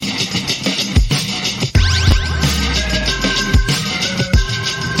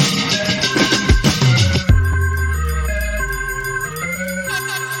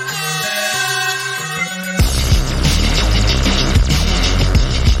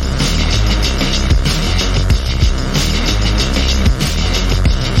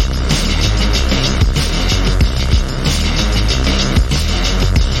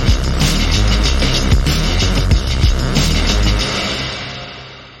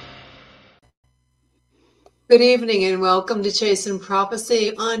Good evening and welcome to Chasing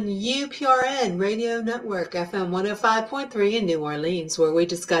Prophecy on UPRN Radio Network, FM 105.3 in New Orleans, where we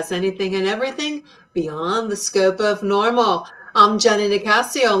discuss anything and everything beyond the scope of normal. I'm Jenny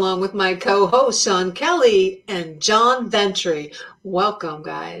Nicasio, along with my co-host Sean Kelly and John Ventry. Welcome,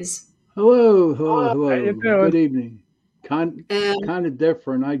 guys. Hello. How you doing? Good evening. Kind of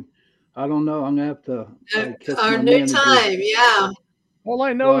different. I don't know. I'm gonna have to catch our my new manager. time, yeah. All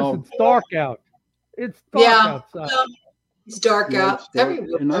I know Well, is it's dark out. It's dark outside. well, it's dark Yeah, out it's dark.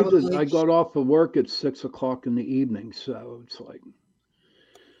 everywhere. And Probably. I got off of work at 6 o'clock in the evening, so it's like.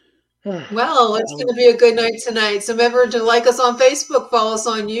 Well, it's going to be a good night tonight. So remember to like us on Facebook, follow us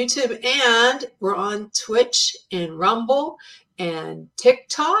on YouTube, and we're on Twitch and Rumble and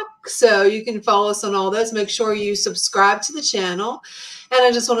TikTok. So you can follow us on all those. Make sure you subscribe to the channel. And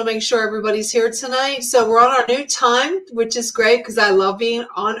I just want to make sure everybody's here tonight. So we're on our new time, which is great because I love being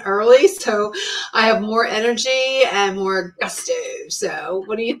on early. So I have more energy and more gusto. So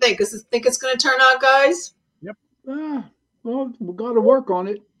what do you think? Think it's going to turn out, guys? Well, we got to work on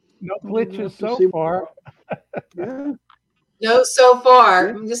it. No glitches so far. Yeah. No, so far.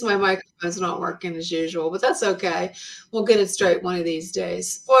 Yeah. Just my microphone's not working as usual, but that's okay. We'll get it straight one of these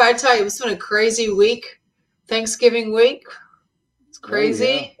days. Boy, I tell you, it's been a crazy week. Thanksgiving week. It's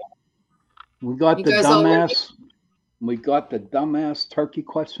crazy. Oh, yeah. We got You the guys dumbass. We got the dumbass turkey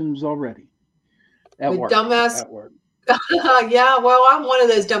questions already. At work. Dumbass. At work. Yeah, well, I'm one of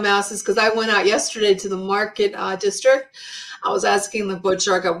those dumbasses because I went out yesterday to the market district. I was asking the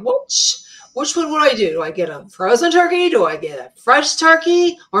butcher, I go, which one would I do? Do I get a frozen turkey? Do I get a fresh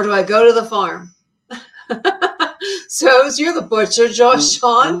turkey? Or do I go to the farm? So you're the butcher,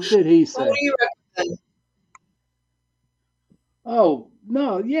 Sean. What did he say? What do you recommend? Oh,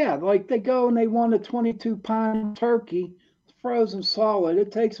 no, yeah, like they go and they want a 22-pound turkey, frozen solid.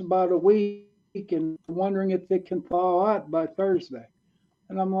 It takes about a week, and I'm wondering if it can thaw out by Thursday.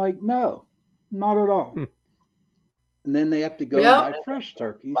 And I'm like, no, not at all. And then they have to go and buy fresh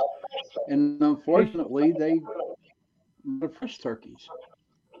turkeys. And unfortunately, they the fresh turkeys.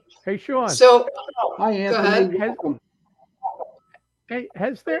 Hey, Sean. So, Hi, Anthony. Welcome.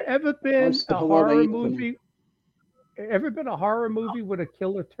 Has there ever been a horror movie? Ever been a horror movie with a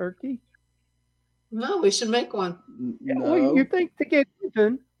killer turkey? No, we should make one. No. Well, you think to get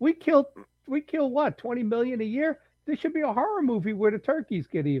even, we kill what, 20 million a year? There should be a horror movie where the turkeys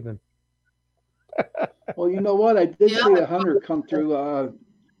get even. Well, you know what? I did see a hunter come through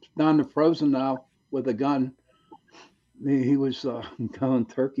down the frozen now with a gun. He was going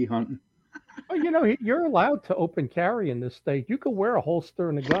turkey hunting. Well, you know, you're allowed to open carry in this state. You could wear a holster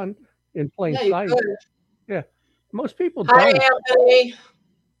and a gun in plain sight. Yeah. Most people don't. Hi, Anthony.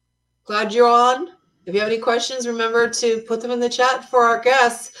 Glad you're on. If you have any questions, remember to put them in the chat for our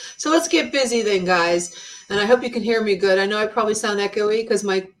guests. So let's get busy then, guys. And I hope you can hear me good. I know I probably sound echoey because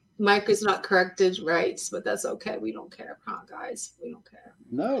my mic is not corrected right, but that's okay. We don't care, guys. We don't care.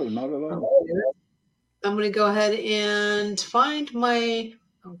 No, not at all. I'm going to go ahead and find my...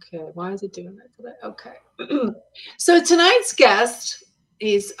 Okay, why is it doing that today? Okay. So tonight's guest,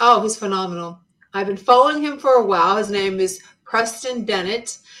 he's phenomenal. I've been following him for a while. His name is Preston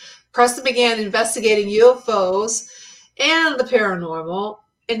Dennett. Preston began investigating UFOs and the paranormal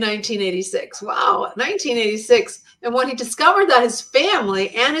in 1986. Wow, 1986. And when he discovered that his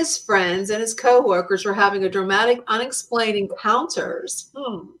family and his friends and his co-workers were having a dramatic, unexplained encounters.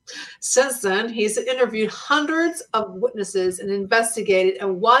 Since then, he's interviewed hundreds of witnesses and investigated a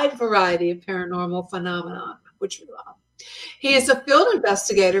wide variety of paranormal phenomena, which we love. He is a field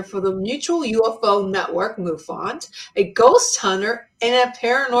investigator for the Mutual UFO Network, MUFON, a ghost hunter, and a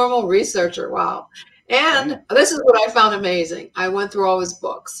paranormal researcher. Wow. And this is what I found amazing. I went through all his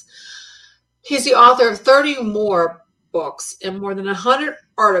books. He's the author of 30 more books and more than 100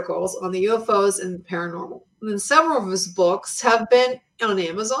 articles on the UFOs and the paranormal. And several of his books have been on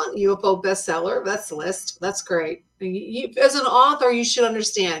Amazon, UFO bestseller. That's the list. That's great. As an author, you should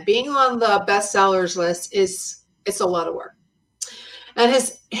understand being on the bestsellers list it's a lot of work. And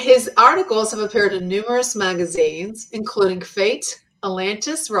his articles have appeared in numerous magazines, including Fate,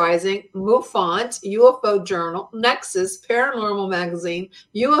 Atlantis Rising, MUFON, UFO Journal, Nexus, Paranormal Magazine,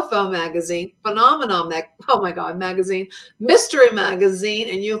 UFO Magazine, Magazine, Mystery Magazine,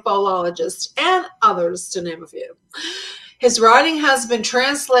 and UFOlogist, and others, to name a few. His writing has been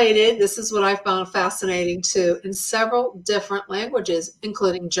translated, this is what I found fascinating too, in several different languages,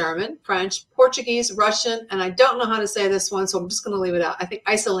 including German, French, Portuguese, Russian, and I don't know how to say this one, so I'm just going to leave it out. I think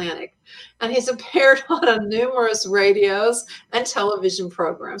Icelandic. And he's appeared on numerous radios and television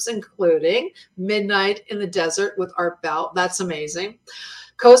programs, including Midnight in the Desert with Art Bell. That's amazing.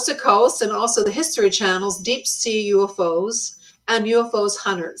 Coast to Coast, and also the History Channel's Deep Sea UFOs and UFOs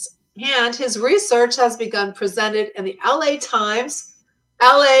Hunters. And his research has begun presented in the LA Times,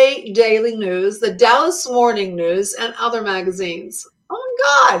 LA Daily News, the Dallas Morning News, and other magazines. Oh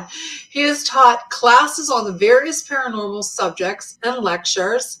my God. He has taught classes on the various paranormal subjects and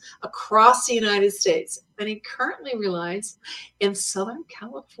lectures across the United States. And he currently resides in Southern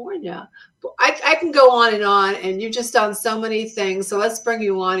California. I can go on, and you've just done so many things. So let's bring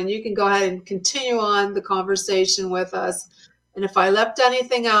you on, and you can go ahead and continue on the conversation with us. And if I left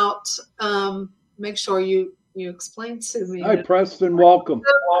anything out, make sure you explain to me. Hi, Preston. Welcome.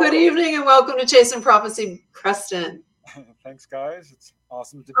 Good evening and welcome to Chasing Prophecy, Preston. Thanks, guys. It's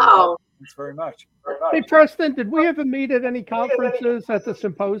awesome to be here. Thanks very much. Hey, Preston, did we ever meet at any conferences, at the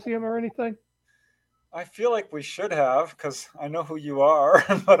symposium or anything? I feel like we should have, because I know who you are,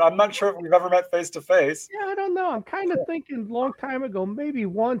 but I'm not sure if we've ever met face to face. Yeah, I don't know. I'm kind of thinking a long time ago, maybe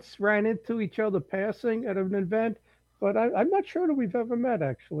once ran into each other passing at an event, but I'm not sure that we've ever met,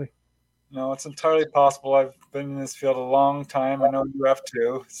 actually. No, it's entirely possible. I've been in this field a long time. I know you have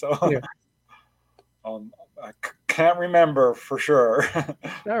too. So yeah. I can't remember for sure.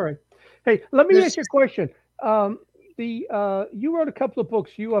 All right. Hey, let me ask you a question. You wrote a couple of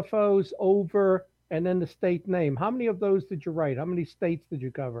books, UFOs Over, and then the state name. How many of those did you write? How many states did you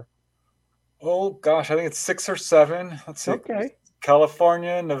cover? Oh, gosh, I think it's 6 or 7. Let's see. Okay.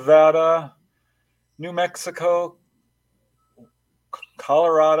 California, Nevada, New Mexico,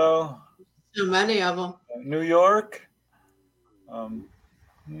 Colorado. So many of them. New York. I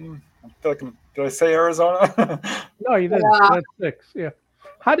feel like did I say Arizona? No, you didn't. Yeah. That's 6. Yeah.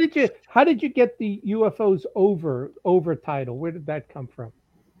 How did you get the UFOs over title? Where did that come from?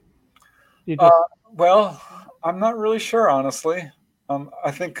 Well, I'm not really sure, honestly.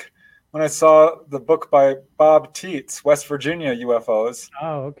 I think when I saw the book by Bob Tietz, West Virginia UFOs.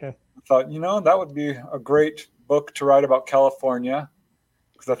 Oh, okay. I thought, that would be a great book to write about California.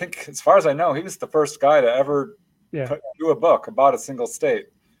 Because I think, as far as I know, he was the first guy to ever do a book about a single state.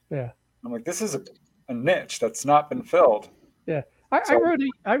 Yeah. I'm like, this is a niche that's not been filled. Yeah. I wrote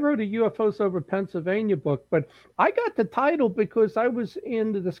a UFOs Over Pennsylvania book, but I got the title because I was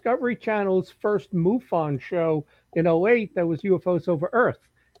in the Discovery Channel's first MUFON show in 2008 that was UFOs Over Earth.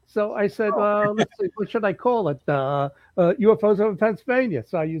 So I said, let's see, what should I call it? UFOs Over Pennsylvania.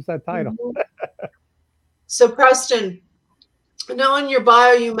 So I used that title. So Preston, now in your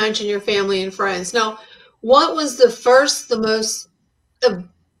bio, you mentioned your family and friends. Now, what was the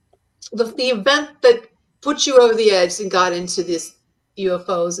event that put you over the edge and got into this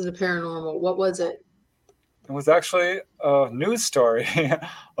UFOs and the paranormal? What was it? It was actually a news story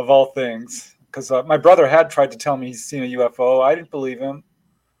of all things, because my brother had tried to tell me he's seen a UFO. I didn't believe him.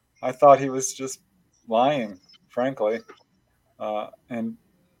 I thought he was just lying, frankly. And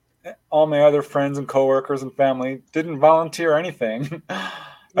all my other friends and coworkers and family didn't volunteer anything.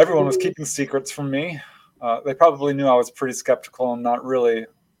 Everyone was keeping secrets from me. They probably knew I was pretty skeptical and not really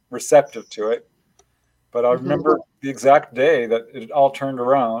receptive to it. But I remember the exact day that it all turned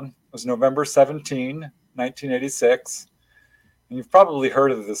around. It was November 17, 1986. And you've probably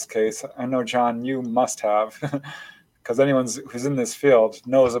heard of this case. I know, John, you must have, because anyone who's in this field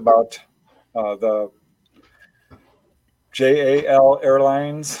knows about the JAL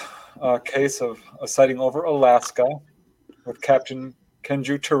Airlines case of a sighting over Alaska with Captain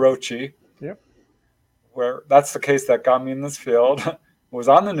Kenju Torochi. Yep. Where that's the case that got me in this field. It was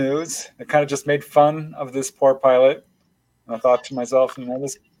on the news. It kind of just made fun of this poor pilot. And I thought to myself,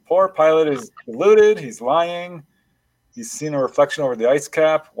 this poor pilot is deluded. He's lying. He's seen a reflection over the ice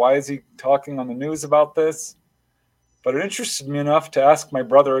cap. Why is he talking on the news about this? But it interested me enough to ask my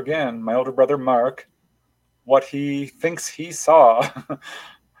brother again, my older brother, Mark, what he thinks he saw.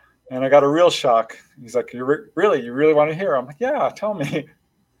 And I got a real shock. He's like, you really want to hear? I'm like, yeah, tell me.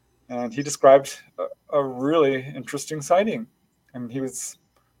 And he described a really interesting sighting. And he was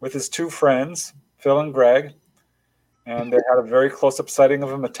with his 2 friends, Phil and Greg, and they had a very close-up sighting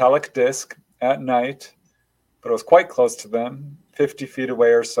of a metallic disc at night, but it was quite close to them, 50 feet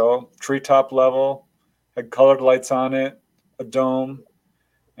away or so, treetop level, had colored lights on it, a dome,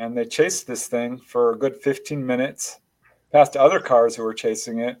 and they chased this thing for a good 15 minutes, past other cars who were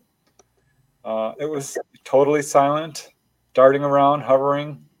chasing it. It was totally silent, darting around,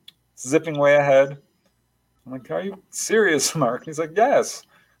 hovering, zipping way ahead. I'm like, are you serious, Mark? He's like, yes.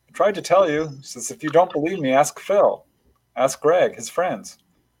 I tried to tell you. He says, if you don't believe me, ask Phil. Ask Greg, his friends,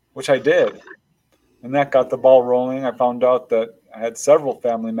 which I did. And that got the ball rolling. I found out that I had several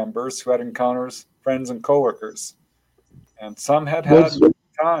family members who had encounters, friends and coworkers. And some had Was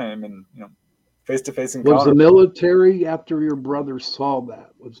time and face-to-face was the encounters. military, after your brother saw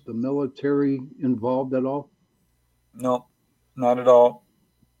that, was the military involved at all? No, not at all.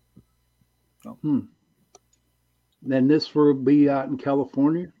 Then this will be out in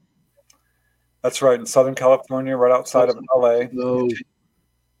California. That's right, in Southern California, right outside of LA. So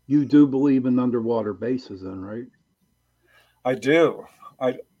you do believe in underwater bases, then, right? I do.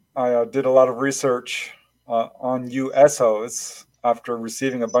 I did a lot of research on USOs after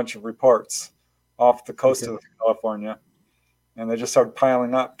receiving a bunch of reports off the coast of California, and they just started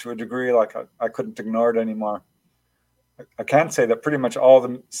piling up to a degree like I couldn't ignore it anymore. I can say that pretty much all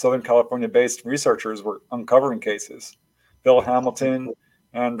the Southern California-based researchers were uncovering cases. Bill Hamilton,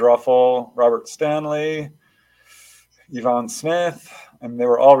 Ann Druffel, Robert Stanley, Yvonne Smith, and they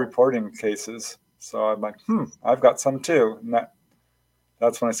were all reporting cases. So I'm like, I've got some too. And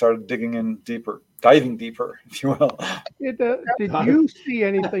that's when I started diving deeper, if you will. Did you see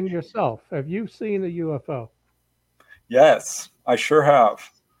anything yourself? Have you seen a UFO? Yes, I sure have.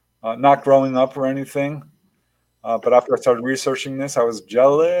 Not growing up or anything. But after I started researching this, I was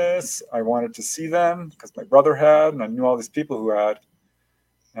jealous. I wanted to see them because my brother had, and I knew all these people who had.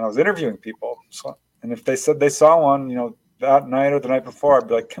 And I was interviewing people. And if they said they saw one, that night or the night before, I'd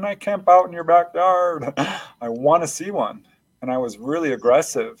be like, can I camp out in your backyard? I want to see one. And I was really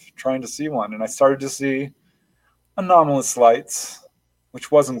aggressive trying to see one. And I started to see anomalous lights,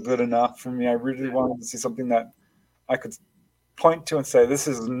 which wasn't good enough for me. I really wanted to see something that I could point to and say, this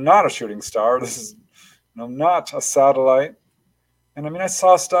is not a shooting star. This is not a satellite. And I mean, I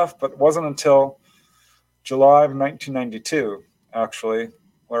saw stuff, but it wasn't until July of 1992, actually,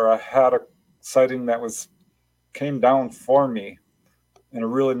 where I had a sighting that came down for me in a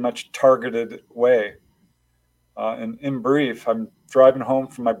really much targeted way. And in brief, I'm driving home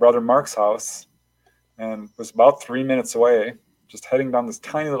from my brother Mark's house and was about 3 minutes away, just heading down this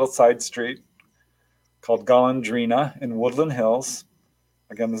tiny little side street called Golondrina in Woodland Hills.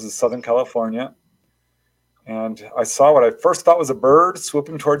 Again, this is Southern California. And I saw what I first thought was a bird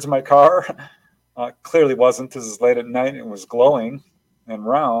swooping towards my car. Clearly wasn't. This is late at night. It was glowing and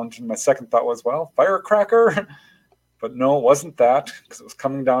round. And my second thought was, well, firecracker. But no, it wasn't that, because it was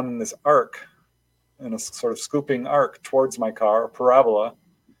coming down in this arc, in a sort of scooping arc towards my car, a parabola.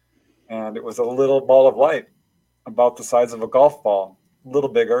 And it was a little ball of light about the size of a golf ball, a little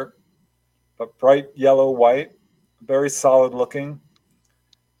bigger, but bright yellow white, very solid looking,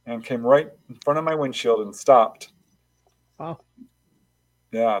 and came right in front of my windshield and stopped. Wow.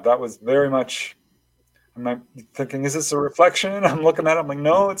 Yeah, that was very much, I'm thinking, is this a reflection? I'm looking at it, I'm like,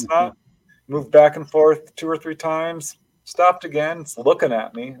 no, it's not. Moved back and forth 2 or 3 times, stopped again, it's looking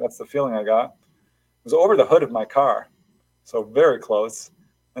at me. That's the feeling I got. It was over the hood of my car, so very close.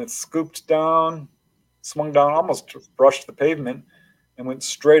 And it scooped down, swung down, almost brushed the pavement, and went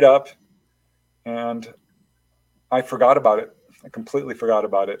straight up. And I forgot about it. I completely forgot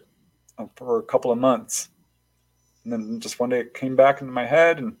about it for a couple of months. And then just one day it came back into my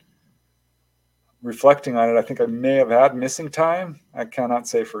head, and reflecting on it, I think I may have had missing time. I cannot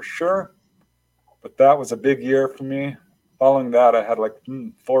say for sure, but that was a big year for me. Following that, I had like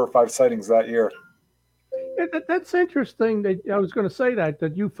 4 or 5 sightings that year. That's interesting. That I was going to say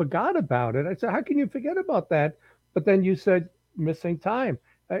that you forgot about it. I said, how can you forget about that? But then you said missing time.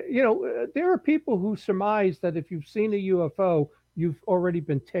 There are people who surmise that if you've seen a UFO, you've already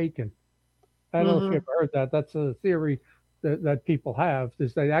been taken. I don't know if you ever heard that. That's a theory that people have,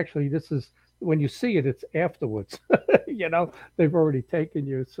 is that actually this is when you see it, it's afterwards. They've already taken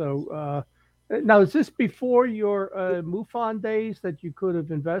you. So now, is this before your MUFON days that you could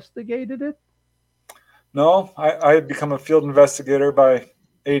have investigated it? No, I had become a field investigator by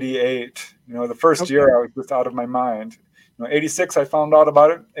 88. The first year I was just out of my mind. 86, I found out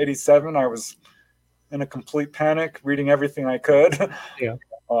about it. 87, I was in a complete panic, reading everything I could. Yeah.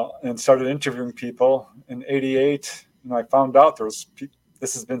 And started interviewing people. In 88, I found out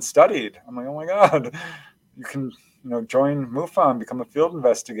this has been studied. I'm like, oh my God, you can, join MUFON, become a field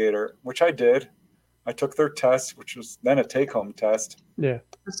investigator, which I did. I took their test, which was then a take-home test. Yeah.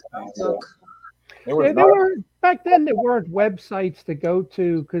 And, back then there weren't websites to go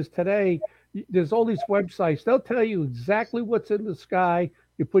to, because today there's all these websites. They'll tell you exactly what's in the sky.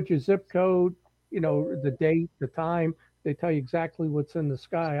 You put your zip code, the date, the time. They tell you exactly what's in the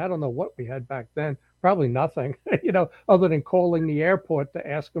sky. I don't know what we had back then. Probably nothing, other than calling the airport to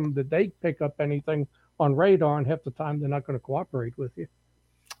ask them did they pick up anything on radar, and half the time they're not going to cooperate with you.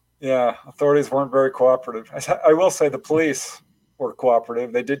 Yeah, authorities weren't very cooperative. I will say the police were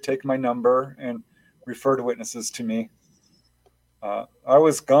cooperative. They did take my number and referred witnesses to me. I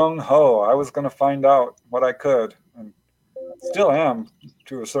was gung-ho. I was going to find out what I could, and still am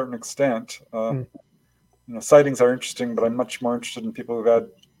to a certain extent. Sightings are interesting, but I'm much more interested in people who've had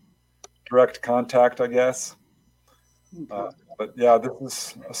direct contact, I guess. But yeah, this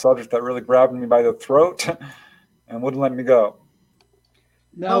is a subject that really grabbed me by the throat and wouldn't let me go.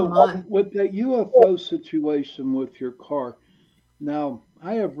 Now, with that UFO situation with your car, now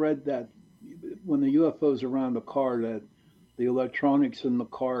I have read that when the UFO's around the car, that the electronics in the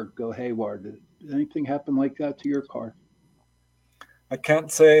car go haywire. Did anything happen like that to your car? I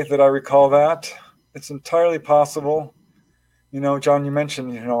can't say that I recall that. It's entirely possible. John, you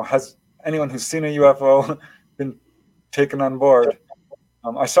mentioned, has anyone who's seen a UFO been taken on board?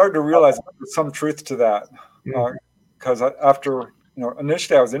 I started to realize there's some truth to that, because after,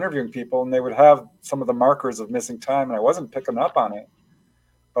 initially I was interviewing people and they would have some of the markers of missing time and I wasn't picking up on it.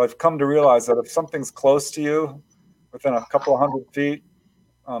 But I've come to realize that if something's close to you, within a couple of 100 feet,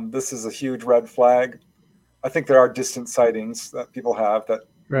 this is a huge red flag. I think there are distant sightings that people have that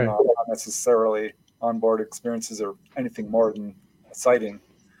are not necessarily onboard experiences or anything more than a sighting.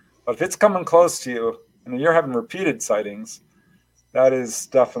 But if it's coming close to you and you're having repeated sightings, that is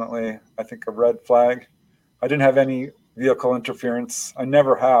definitely, I think, a red flag. I didn't have any vehicle interference. I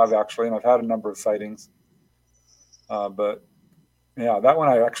never have, actually, and I've had a number of sightings. But yeah, that one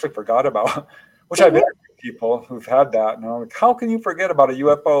I actually forgot about, which I've interviewed people who've had that. And I'm like, how can you forget about a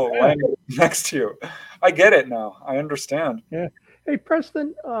UFO landing next to you? I get it now. I understand. Yeah. Hey,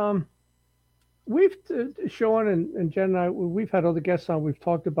 Preston, we've, Sean and Jen and I, we've had other guests on. We've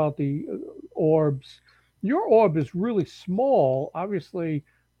talked about the orbs. Your orb is really small. Obviously,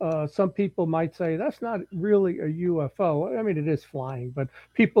 some people might say that's not really a UFO. I mean, it is flying, but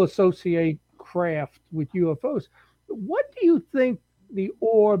people associate craft with UFOs. What do you think the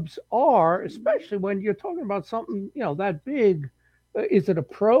orbs are, especially when you're talking about something, that big? Is it a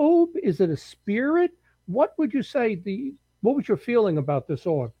probe? Is it a spirit? What would you say what was your feeling about this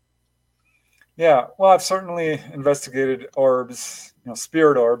orb? Yeah, well, I've certainly investigated orbs,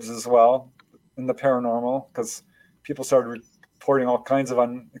 spirit orbs as well in the paranormal, because people started reporting all kinds of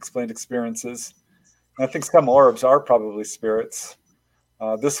unexplained experiences. And I think some orbs are probably spirits.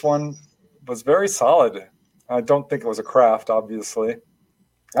 This one was very solid. I don't think it was a craft, obviously.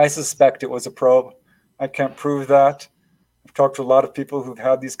 I suspect it was a probe. I can't prove that. I've talked to a lot of people who've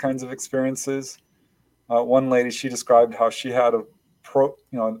had these kinds of experiences. One lady, she described how she had an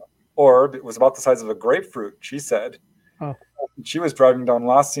orb. It was about the size of a grapefruit, she said. Oh. She was driving down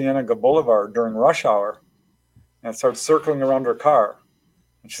La Cienega Boulevard during rush hour and started circling around her car.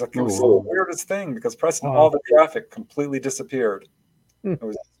 And she's like, it was the weirdest thing, because Preston, all the traffic completely disappeared. It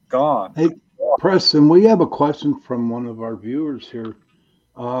was gone. Hey, Preston, we have a question from one of our viewers here,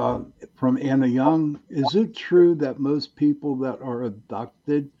 from Anna Young. Is it true that most people that are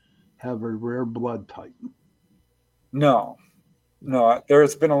abducted have a rare blood type? No.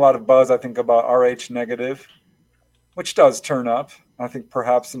 There's been a lot of buzz, I think, about Rh negative, which does turn up, I think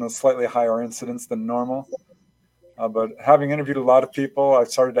perhaps in a slightly higher incidence than normal. But having interviewed a lot of people, I've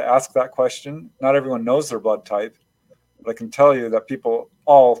started to ask that question. Not everyone knows their blood type, but I can tell you that people,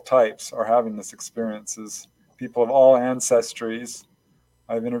 all types, are having this experiences. People of all ancestries.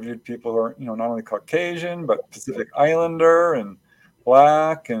 I've interviewed people who are, not only Caucasian, but Pacific Islander and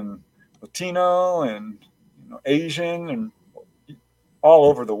Black and Latino and Asian and all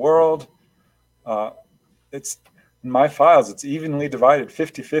over the world. It's in my files, it's evenly divided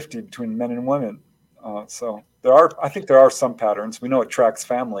 50-50 between men and women. So I think there are some patterns. We know it tracks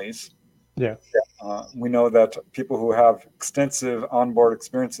families. Yeah. We know that people who have extensive onboard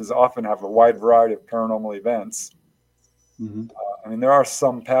experiences often have a wide variety of paranormal events. Mm-hmm. There are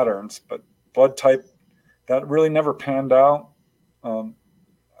some patterns, but blood type, that really never panned out.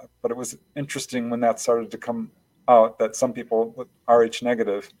 But it was interesting when that started to come out that some people with Rh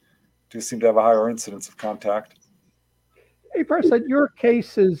negative do seem to have a higher incidence of contact. Hey, Preston, your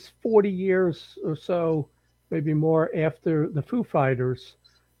case is 40 years or so, maybe more, after the Foo Fighters.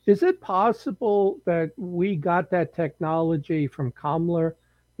 Is it possible that we got that technology from Kammler,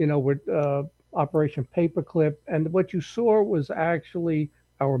 with Operation Paperclip, and what you saw was actually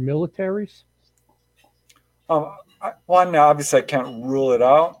our militaries? Obviously I can't rule it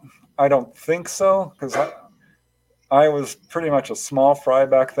out. I don't think so, because I was pretty much a small fry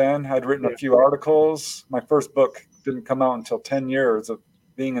back then. I'd written a few articles. My first book didn't come out until 10 years of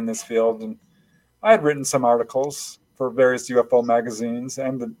being in this field. And I had written some articles for various UFO magazines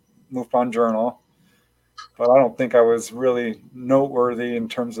and the MUFON Journal. but I don't think I was really noteworthy in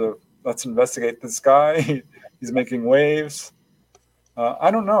terms of let's investigate this guy. He's making waves.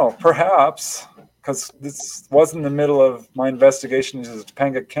 I don't know, perhaps, because this was in the middle of my investigation into the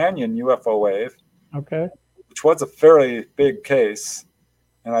Topanga Canyon UFO wave, Okay. which was a fairly big case.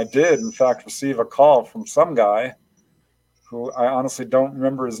 And I did, in fact, receive a call from some guy who I honestly don't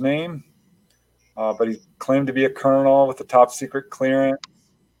remember his name, but he claimed to be a colonel with a top secret clearance,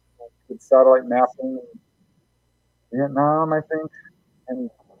 did satellite mapping in Vietnam, I think, and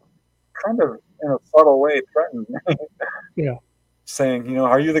kind of in a subtle way threatened me. Yeah. Saying, you know,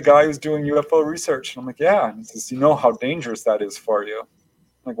 are you the guy who's doing UFO research? And I'm like, yeah. And he says, you know how dangerous that is for you. I'm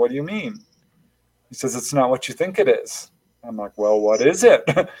like, what do you mean? He says, it's not what you think it is. I'm like, well, what is it?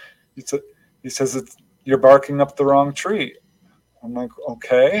 He says, you're barking up the wrong tree. I'm like,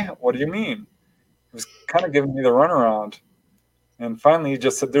 okay, what do you mean? He was kind of giving me the runaround. And finally, he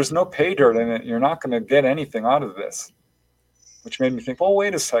just said, there's no pay dirt in it. You're not going to get anything out of this. Which made me think, well,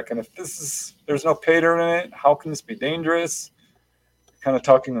 wait a second. If there's no pay dirt in it, how can this be dangerous? Kind of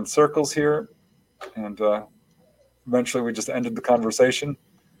talking in circles here. And eventually we just ended the conversation.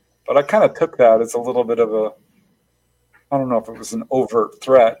 But I kind of took that as a little bit of I don't know if it was an overt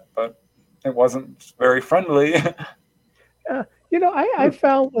threat, but it wasn't very friendly. I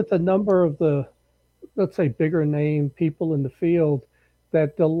found with a number of the, let's say, bigger name people in the field,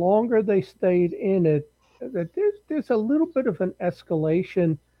 that the longer they stayed in it, that there's a little bit of an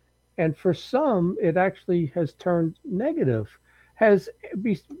escalation, and for some, it actually has turned negative. Has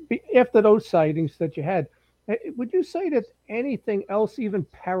after those sightings that you had, would you say that anything else, even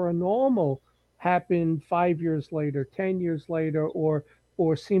paranormal, happened 5 years later, 10 years later, or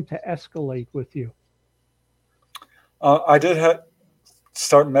seemed to escalate with you? I did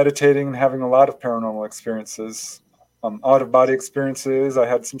start meditating and having a lot of paranormal experiences, out-of-body experiences. I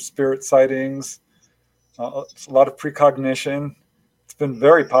had some spirit sightings, a lot of precognition. It's been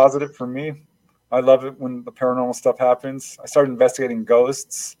very positive for me. I love it when the paranormal stuff happens. I started investigating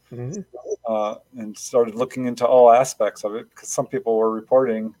ghosts and started looking into all aspects of it because some people were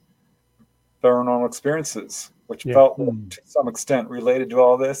reporting paranormal experiences, which felt to some extent related to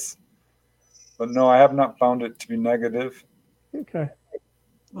all this. But no, I have not found it to be negative. Okay.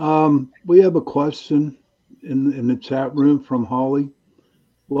 We have a question in the chat room from Holly.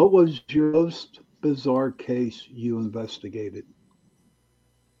 What was your most bizarre case you investigated?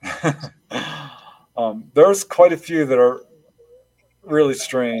 There's quite a few that are really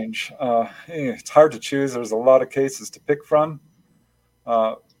strange. It's hard to choose. There's a lot of cases to pick from.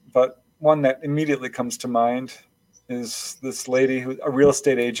 But one that immediately comes to mind is this lady who's a real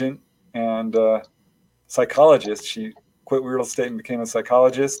estate agent and psychologist. She quit real estate and became a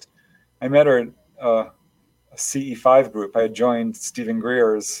psychologist. I met her at a CE5 group. I had joined Stephen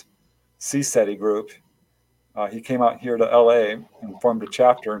Greer's CSETI group. He came out here to LA and formed a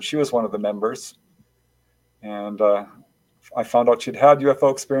chapter, and she was one of the members. And I found out she'd had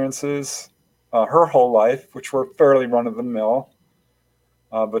UFO experiences her whole life, which were fairly run-of-the-mill.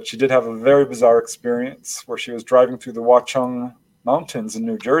 But she did have a very bizarre experience where she was driving through the Watchung Mountains in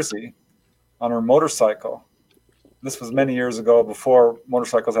New Jersey on her motorcycle. This was many years ago, before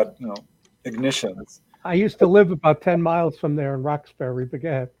motorcycles had, ignitions. I used to live about 10 miles from there in Roxbury, but go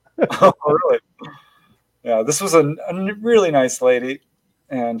ahead. Oh, really? Yeah, this was a really nice lady,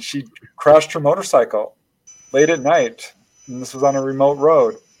 and she crashed her motorcycle late at night, and this was on a remote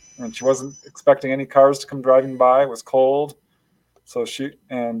road, and she wasn't expecting any cars to come driving by. It was cold, so she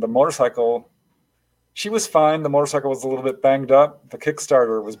was fine. The motorcycle was a little bit banged up. The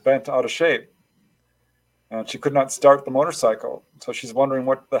Kickstarter was bent out of shape, and she could not start the motorcycle, so she's wondering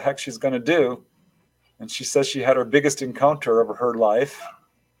what the heck she's going to do. And she says she had her biggest encounter of her life,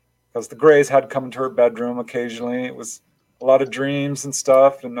 because the Greys had come into her bedroom occasionally. It was a lot of dreams and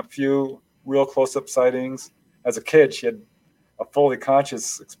stuff, and a few real close-up sightings. As a kid, she had a fully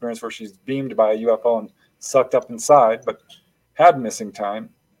conscious experience where she's beamed by a UFO and sucked up inside, but had missing time.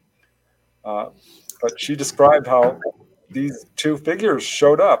 But she described how these two figures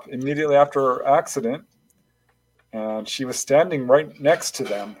showed up immediately after her accident, and she was standing right next to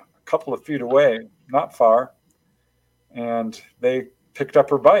them, a couple of feet away, not far, and they picked up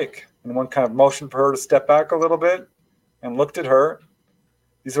her bike, and one kind of motioned for her to step back a little bit and looked at her.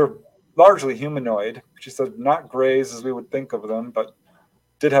 These are largely humanoid. She said not Greys as we would think of them, but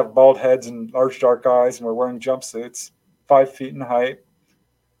did have bald heads and large dark eyes and were wearing jumpsuits, 5 feet in height,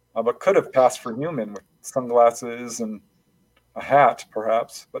 but could have passed for human with sunglasses and a hat,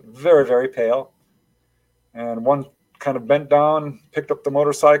 perhaps, but very, very pale. And one kind of bent down, picked up the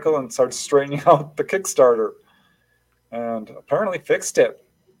motorcycle, and started straightening out the Kickstarter, and apparently fixed it.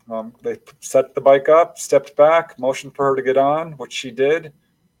 They set the bike up, stepped back, motioned for her to get on, which she did,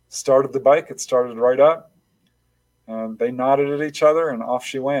 started the bike. It started right up. And they nodded at each other, and off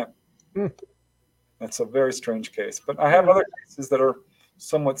she went. That's a very strange case. But I have other cases that are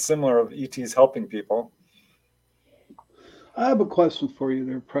somewhat similar of ETs helping people. I have a question for you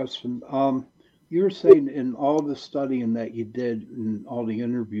there, Preston. You were saying in all the studying that you did in all the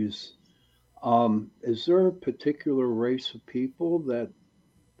interviews, is there a particular race of people that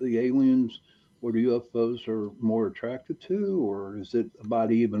the aliens or the UFOs are more attracted to, or is it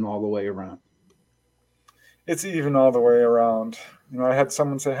about even all the way around? It's even all the way around. I had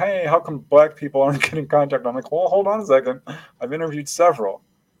someone say, "Hey, how come black people aren't getting contact?" I'm like, "Well, hold on a second. I've interviewed several.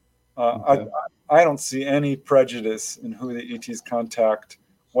 Okay. I don't see any prejudice in who the ETs contact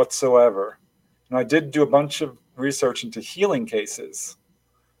whatsoever." And I did do a bunch of research into healing cases,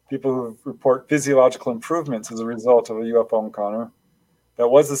 people who report physiological improvements as a result of a UFO encounter. That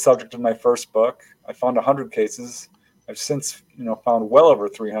was the subject of my first book. I found 100 cases. I've since, found well over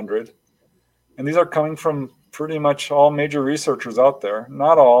 300. And these are coming from pretty much all major researchers out there.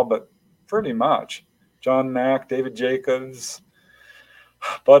 Not all, but pretty much. John Mack, David Jacobs,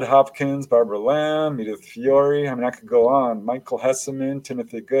 Bud Hopkins, Barbara Lamb, Edith Fiore. I could go on. Michael Hesseman,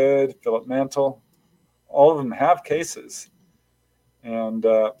 Timothy Good, Philip Mantle. All of them have cases. And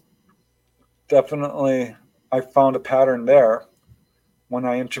definitely I found a pattern there when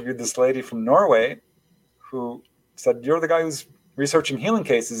I interviewed this lady from Norway who said, "You're the guy who's researching healing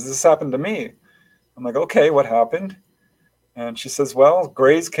cases. This happened to me." I'm like, "Okay, what happened?" And she says, "Well,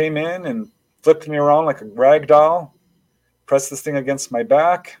 Grays came in and flipped me around like a rag doll, pressed this thing against my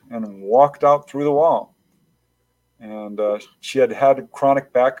back, and walked out through the wall." And she had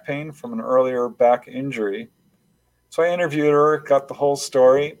chronic back pain from an earlier back injury. So I interviewed her, got the whole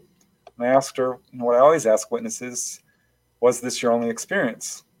story, and I asked her, what I always ask witnesses, was this your only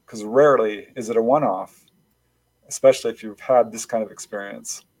experience? Because rarely is it a one-off, especially if you've had this kind of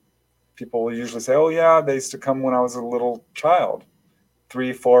experience. People will usually say, "Oh yeah, they used to come when I was a little child,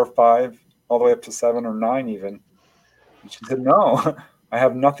 3, 4, 5, all the way up to 7 or 9 even." And she said, "No, I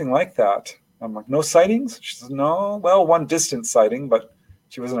have nothing like that." I'm like, "No sightings?" She says, "No, well, one distant sighting, but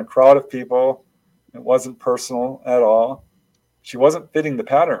she was in a crowd of people. It wasn't personal at all. She wasn't fitting the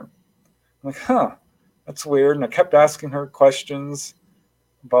pattern." I'm like, that's weird. And I kept asking her questions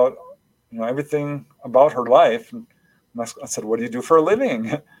about, everything about her life. And I said, "What do you do for a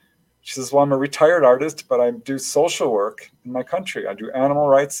living?" She says, "Well, I'm a retired artist, but I do social work in my country. I do animal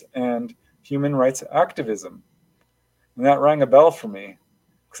rights and human rights activism." And that rang a bell for me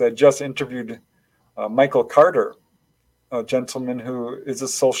because I just interviewed Michael Carter, a gentleman who is a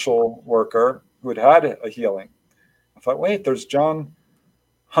social worker who had a healing. I thought, wait, there's John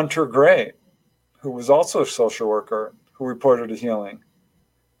Hunter Gray, who was also a social worker who reported a healing.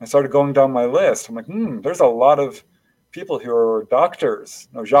 I started going down my list. I'm like, there's a lot of people who are doctors.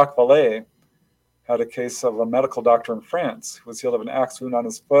 Jacques Vallée had a case of a medical doctor in France who was healed of an axe wound on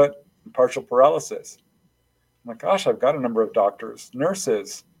his foot and partial paralysis. I'm like, gosh, I've got a number of doctors,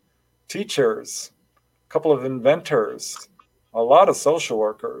 nurses, teachers, a couple of inventors, a lot of social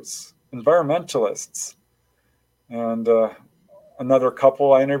workers, environmentalists. And another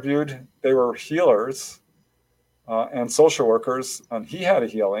couple I interviewed, they were healers and social workers, and he had a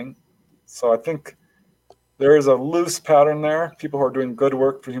healing. So I think there is a loose pattern there. People who are doing good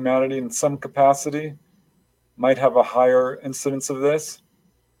work for humanity in some capacity might have a higher incidence of this,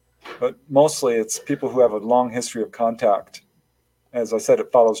 but mostly it's people who have a long history of contact. As I said,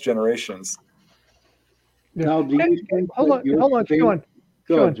 it follows generations. Now, do you think hold on, Sean.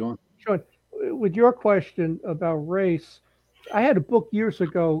 Go ahead, John. Sean, with your question about race, I had a book years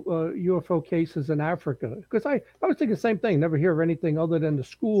ago, UFO cases in Africa, because I was thinking the same thing. Never hear of anything other than the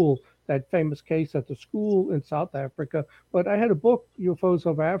school, that famous case at the school in South Africa. But I had a book, UFOs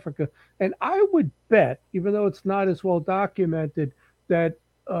over Africa, and I would bet, even though it's not as well documented, that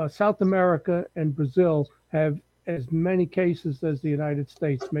South America and Brazil have as many cases as the United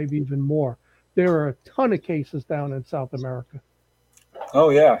States, maybe even more. There are a ton of cases down in South America. Oh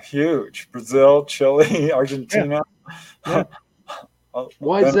yeah, huge. Brazil, Chile, Argentina. Yeah.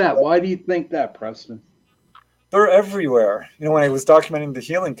 Why is that? Why do you think that, Preston? They're everywhere. When I was documenting the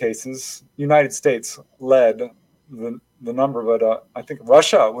healing cases, United States led the number, but I think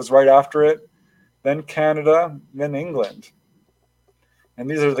Russia was right after it, then Canada, then England. And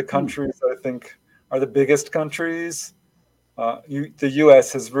these are the countries that I think are the biggest countries. The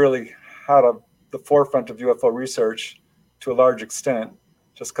U.S. has really had the forefront of UFO research to a large extent,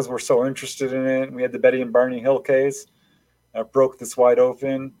 just because we're so interested in it. We had the Betty and Barney Hill case that broke this wide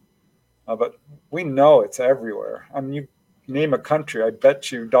open. But we know it's everywhere. I mean, you name a country, I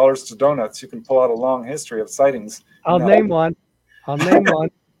bet you dollars to donuts you can pull out a long history of sightings. I'll No. name one. I'll name one.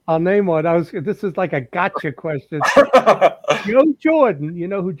 I'll name one. This is like a gotcha question. Joe Jordan. You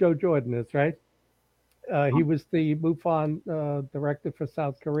know who Joe Jordan is, right? He was the MUFON director for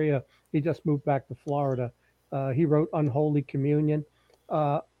South Korea. He just moved back to Florida. He wrote Unholy Communion.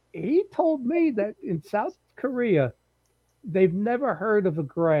 He told me that in South Korea, they've never heard of a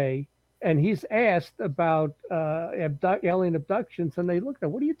gray. And he's asked about alien abductions, and they looked at,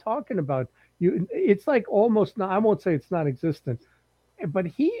 what are you talking about? It's like almost not, I won't say it's non-existent, but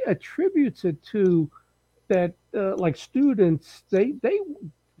he attributes it to that, like students, they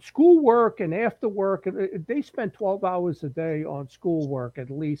schoolwork and after work, they spend 12 hours a day on schoolwork,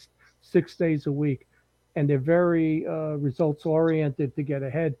 at least 6 days a week. And they're very results oriented to get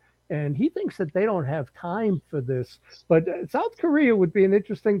ahead. And he thinks that they don't have time for this. But South Korea would be an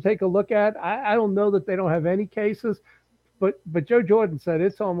interesting take a look at. I don't know that they don't have any cases, but Joe Jordan said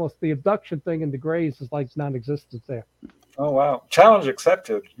it's almost the abduction thing in the Grays is like non-existent there. Oh wow! Challenge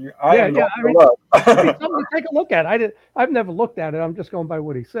accepted. I mean, something to take a look at. I've never looked at it. I'm just going by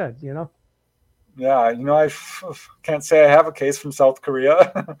what he said. You know. Yeah, I can't say I have a case from South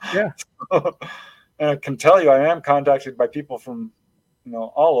Korea. Yeah. And I can tell you, I am contacted by people from,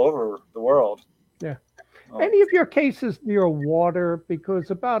 all over the world. Yeah. Any of your cases near water? Because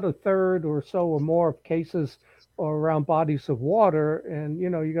about a third or so or more of cases are around bodies of water, and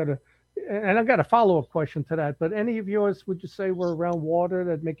you got to. And I've got a follow-up question to that. But any of yours, would you say, were around water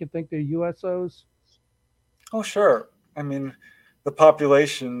that make you think they're USOs? Oh, sure. I mean, the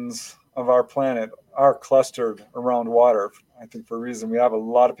populations of our planet are clustered around water. I think for a reason. We have a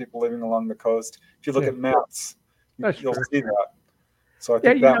lot of people living along the coast. If you look at maps, you'll see that. So I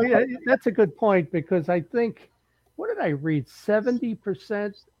think that's a good point, because I think, what did I read?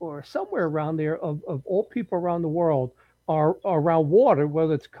 70% or somewhere around there of all people around the world are around water,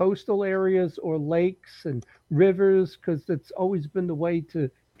 whether it's coastal areas or lakes and rivers, because it's always been the way to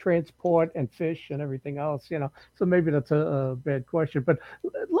transport and fish and everything else, So maybe that's a bad question. But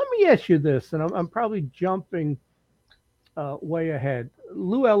let me ask you this, and I'm probably jumping way ahead.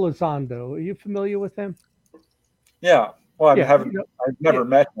 Lou Elizondo, are you familiar with him? Yeah. Well, I've never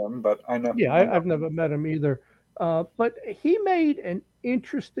met him, but I know. Yeah, I've never met him either. But he made an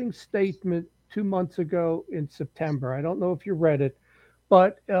interesting statement 2 months ago in September. I don't know if you read it,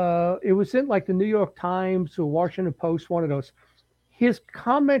 but it was in like the New York Times or Washington Post, one of those. His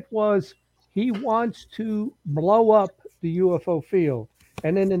comment was he wants to blow up the UFO field.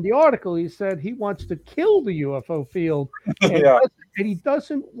 And then in the article, he said he wants to kill the UFO field. And, and he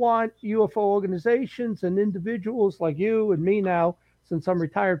doesn't want UFO organizations and individuals like you and me now, since I'm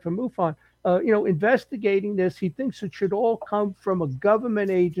retired from MUFON, investigating this. He thinks it should all come from a government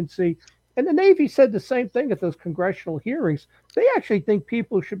agency. And the Navy said the same thing at those congressional hearings. They actually think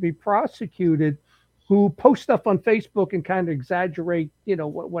people should be prosecuted who post stuff on Facebook and kind of exaggerate,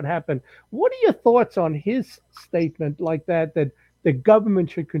 what happened. What are your thoughts on his statement like that the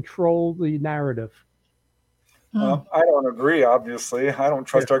government should control the narrative? I don't agree, obviously. I don't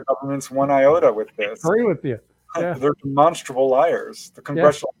trust our government's one iota with this. I agree with you. Yeah. They're demonstrable liars. The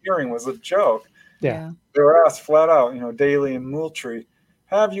congressional hearing was a joke. Yeah. They were asked flat out, Daley and Moultrie,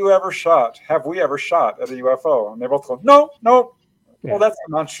 have we ever shot at a UFO? And they both go, no. Yeah. Well, that's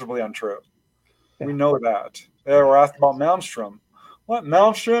demonstrably untrue. Yeah. We know that. They were asked about Malmstrom. What,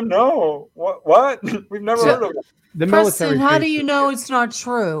 Malmstrom? No. What? We've never heard of it. The Preston, how do you know it's not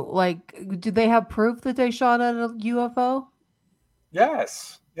true? Like, do they have proof that they shot at a UFO?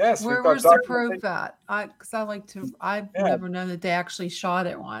 Yes. Where's the proof at? I've never known that they actually shot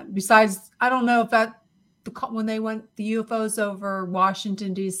at one. Besides, I don't know if when they went the UFOs over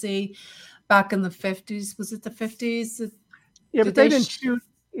Washington, D.C. back in the 50s, was it the 50s? Yeah, but they didn't shoot.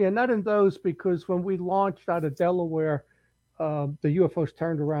 Yeah, not in those, because when we launched out of Delaware, the UFOs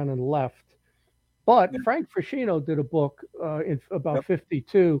turned around and left. But Frank Frascino did a book about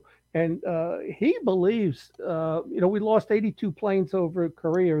 52, and he believes, we lost 82 planes over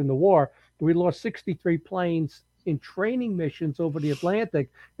Korea in the war. We lost 63 planes in training missions over the Atlantic,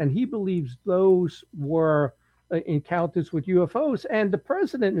 and he believes those were encounters with UFOs. And the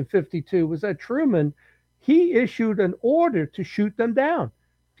president in 52 was that Truman. He issued an order to shoot them down.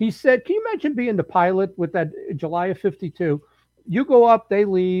 He said, can you imagine being the pilot with that July of 52? You go up, they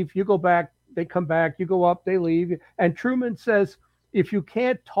leave, you go back, they come back, you go up, they leave. And Truman says, if you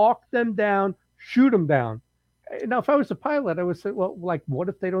can't talk them down, shoot them down. Now, if I was a pilot, I would say, well, like, what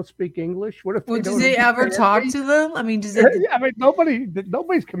if they don't speak English? What if Well, they does don't they ever talk understand to them? I mean, does me? it? I mean,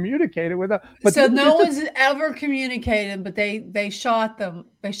 nobody's communicated with them. But So no this is- one's ever communicated, but they shot them.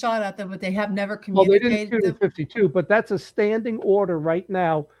 They shot at them, but they have never well, they didn't communicated shoot them. at 52, but that's a standing order right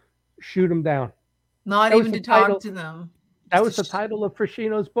now. Shoot them down. Not That was even the to talk title- to them. That was the title of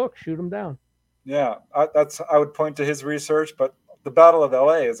Frashino's book. Shoot them down. Yeah, I would point to his research, but the Battle of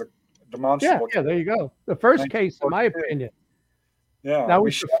LA is a demonstrable. Yeah, there you go. The first case, in my 1942. opinion, Yeah, that we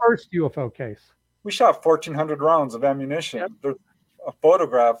was the first UFO case. shot 1,400 rounds of ammunition. Yep. There's a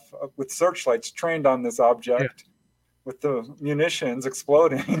photograph with searchlights trained on this object with the munitions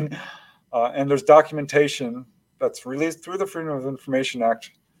exploding. And there's documentation that's released through the Freedom of Information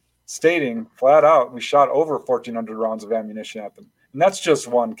Act stating flat out we shot over 1,400 rounds of ammunition at them. And that's just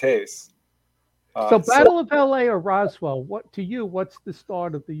one case. So Battle of LA or Roswell, what to you, what's the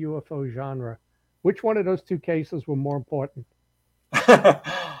start of the UFO genre? Which one of those two cases were more important?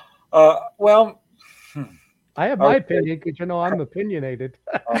 Well, I have my opinion because you know I'm opinionated.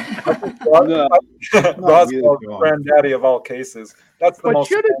 Roswell's the granddaddy of all cases. That's the But most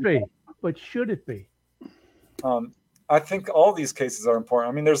should it be? But should it be? I think all these cases are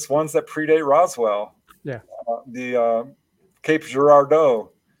important. I mean, there's ones that predate Roswell. Yeah. The Cape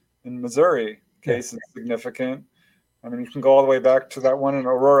Girardeau in Missouri case is significant. I mean, you can go all the way back to that one in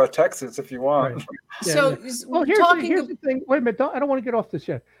Aurora, Texas, if you want. Right. Yeah, So yeah. Well, here's the thing. Wait a minute. I don't want to get off this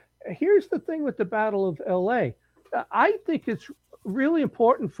yet. Here's the thing with the Battle of LA. I think it's really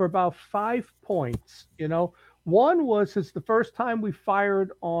important for about 5 points. You know, one was it's the first time we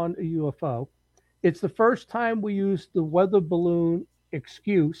fired on a UFO. It's the first time we used the weather balloon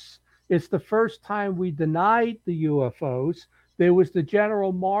excuse. It's the first time we denied the UFOs. There was the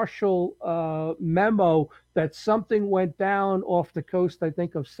General Marshall memo that something went down off the coast, I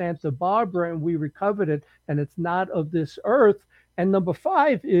think, of Santa Barbara, and we recovered it, and it's not of this earth. And number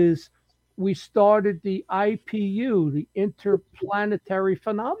 5 is we started the IPU, the Interplanetary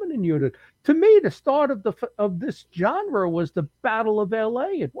Phenomenon Unit. To me, the start of this genre was the Battle of LA.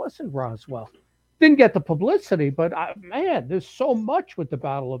 It wasn't Roswell. Didn't get the publicity, but man, there's so much with the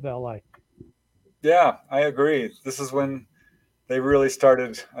Battle of LA. Yeah, I agree. This is when they really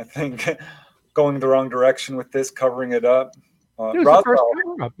started, I think, going the wrong direction with this, covering it up. It was the first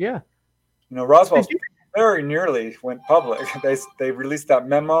cover-up, yeah. You know, Roswell very nearly went public. They released that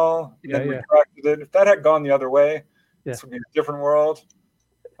memo, and then retracted it. If that had gone the other way, this would be a different world.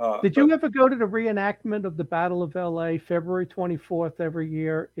 Did you ever go to the reenactment of the Battle of LA, February 24th every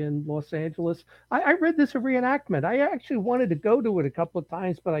year in Los Angeles? I read this a reenactment. I actually wanted to go to it a couple of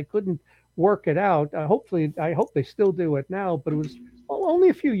times, but I couldn't work it out. I hope they still do it now, but it was only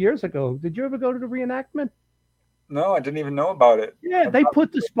a few years ago. Did you ever go to the reenactment? No, I didn't even know about it. Yeah, they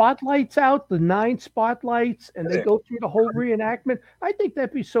put the spotlights out, the 9 spotlights, and they go through the whole reenactment. I think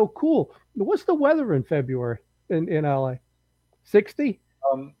that'd be so cool. What's the weather in February in LA? 60?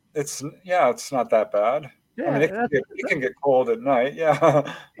 It's not that bad. Yeah, I mean, it can get cold at night.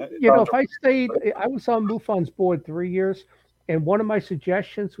 Yeah. You know, if I was on MUFON's board 3 years, and one of my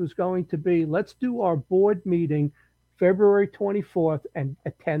suggestions was going to be, let's do our board meeting February 24th and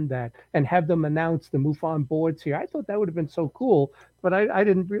attend that and have them announce the MUFON boards here. I thought that would have been so cool, but I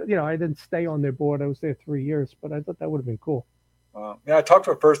didn't stay on their board. I was there 3 years, but I thought that would have been cool. Yeah, I talked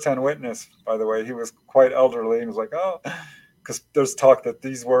to a first-hand witness, by the way. He was quite elderly. He was like, oh, because there's talk that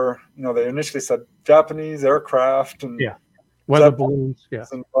these were, they initially said Japanese aircraft and weather balloons,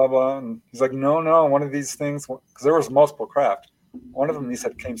 and blah, blah. And he's like, no, one of these things, because there was multiple craft. One of them, he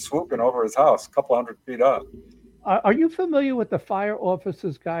said, came swooping over his house, a couple 100 feet up. Are you familiar with the Fire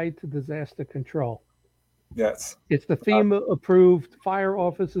Officer's Guide to Disaster Control? Yes. It's the FEMA-approved Fire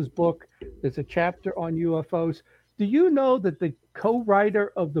Officer's book. There's a chapter on UFOs. Do you know that the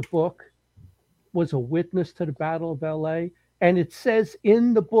co-writer of the book was a witness to the Battle of LA? And it says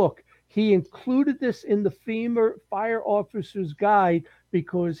in the book, he included this in the FEMA Fire Officer's Guide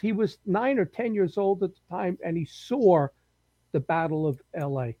because he was 9 or 10 years old at the time, and he saw the Battle of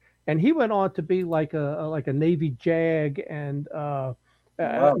LA. And he went on to be like a Navy JAG and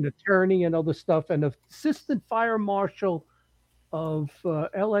an attorney and other stuff, and an assistant fire marshal of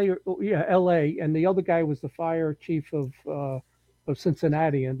LA. And the other guy was the fire chief of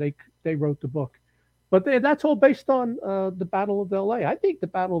Cincinnati, and they wrote the book. But that's all based on the Battle of LA. I think the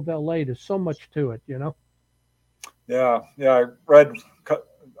Battle of LA, there's so much to it, Yeah, I read,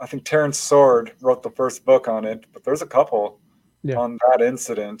 I think Terrence Sword wrote the first book on it, but there's a couple on that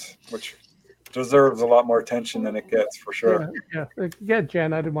incident, which deserves a lot more attention than it gets, for sure. Yeah,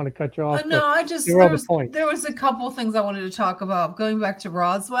 Jen, I didn't want to cut you off. No, I just there was a couple of things I wanted to talk about. Going back to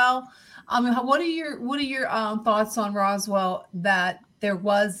Roswell, what are your thoughts on Roswell? That there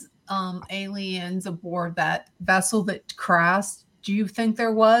was aliens aboard that vessel that crashed. Do you think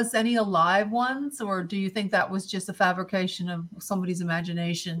there was any alive ones, or do you think that was just a fabrication of somebody's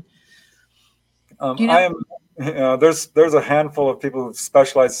imagination? There's a handful of people who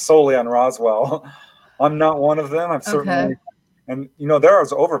specialize solely on Roswell. I'm not one of them. I'm certainly, and there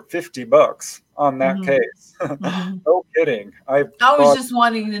was over 50 books on that case. No kidding. I was just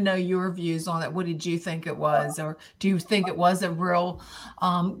wanting to know your views on it. What did you think it was, or do you think it was a real?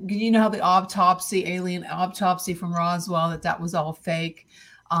 How the alien autopsy from Roswell, that was all fake.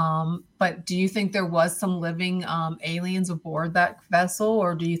 But do you think there was some living aliens aboard that vessel,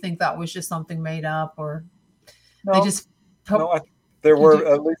 or do you think that was just something made up, or there were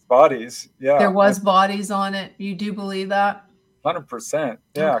at least bodies. Yeah, there was bodies on it. You do believe that? 100%.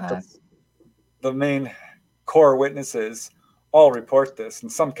 Yeah, because the main core witnesses all report this,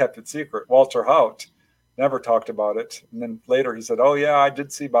 and some kept it secret. Walter Haut never talked about it, and then later he said, "Oh yeah, I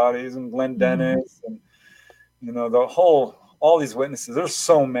did see bodies," and Glenn Dennis, and all these witnesses. There's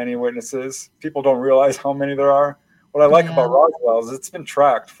so many witnesses. People don't realize how many there are. What I like about Roswell is it's been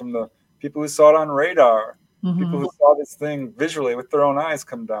tracked from the people who saw it on radar, people who saw this thing visually with their own eyes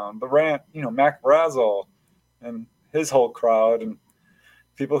come down. The rant, Mac Brazel and his whole crowd, and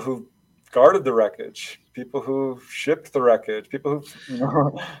people who guarded the wreckage, people who shipped the wreckage, people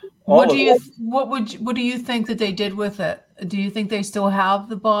who, what do you think that they did with it? Do you think they still have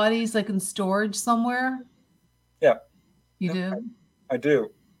the bodies, like in storage somewhere? Yeah. You do? I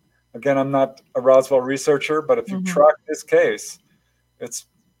do. Again, I'm not a Roswell researcher, but if you track this case, it's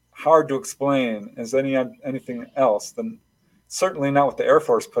hard to explain as anything else than certainly not what the Air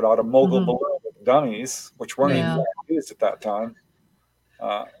Force put out, a mogul balloon with dummies, which weren't even used at that time.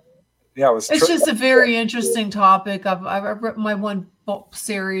 It's just a very interesting topic. I've written my one book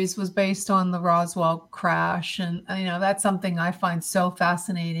series was based on the Roswell crash, and that's something I find so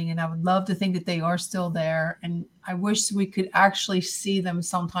fascinating, and I would love to think that they are still there, and I wish we could actually see them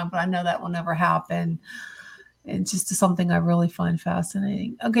sometime, but I know that will never happen. It's just something I really find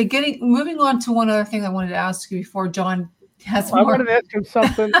fascinating. Okay, moving on to one other thing I wanted to ask you before John has more. I wanted to ask him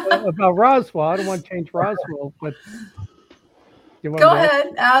something about Roswell. I don't want to change Roswell, but go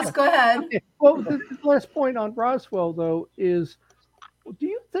ahead. Go ahead. Well, the last point on Roswell, though, is do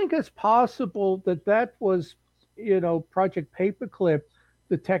you think it's possible that was, Project Paperclip,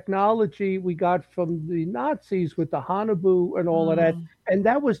 the technology we got from the Nazis with the Haunebu and all of that, and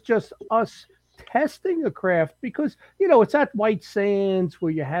that was just us testing a craft? Because, it's at White Sands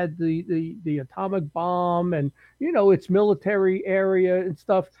where you had the atomic bomb and, it's military area and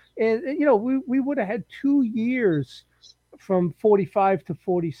stuff. And, we would have had 2 years from 45 to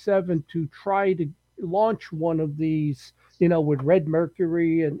 47 to try to launch one of these, with Red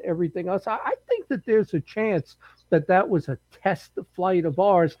Mercury and everything else. I think that there's a chance that was a test flight of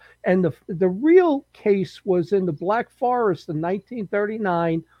ours. And the real case was in the Black Forest in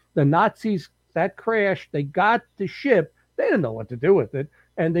 1939. The Nazis, that crashed, they got the ship. They didn't know what to do with it.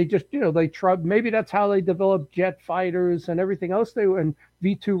 And they just, they tried, maybe that's how they developed jet fighters and everything else and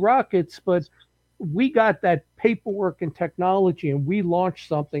V2 rockets. But we got that paperwork and technology, and we launched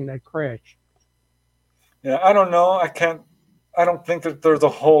something that crashed. Yeah, I don't know. I don't think that there's a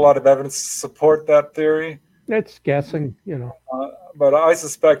whole lot of evidence to support that theory. It's guessing, But I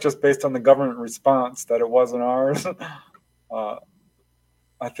suspect, just based on the government response, that it wasn't ours.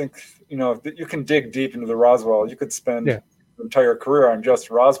 I think, you can dig deep into the Roswell. You could spend an entire career on just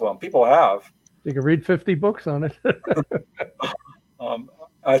Roswell, and people have. You can read 50 books on it.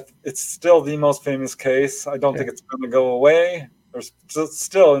 It's still the most famous case. I don't think it's going to go away. There's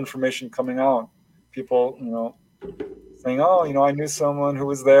still information coming out. People, saying, "Oh, I knew someone who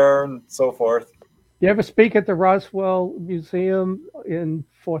was there," and so forth. You ever speak at the Roswell Museum in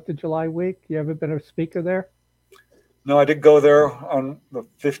 4th of July week? You ever been a speaker there? No, I did go there on the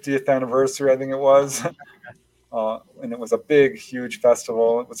 50th anniversary, I think it was. And it was a big, huge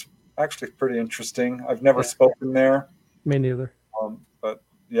festival. It was actually pretty interesting. I've never spoken there. Me neither. But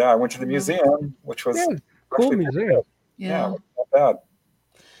I went to the museum, which was cool museum. Yeah, not bad.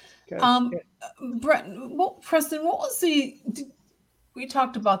 Preston, what was we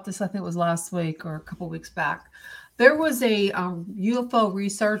talked about this, I think it was last week or a couple of weeks back. There was a UFO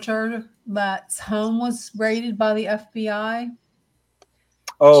researcher that's home was raided by the FBI.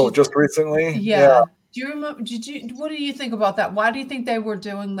 Oh, just recently? Yeah. Do you remember? What do you think about that? Why do you think they were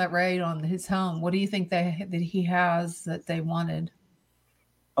doing that raid on his home? What do you think that he has that they wanted?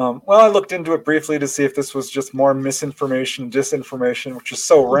 Well, I looked into it briefly to see if this was just more misinformation, disinformation, which is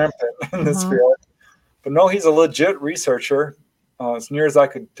so rampant in this field. But no, he's a legit researcher, as near as I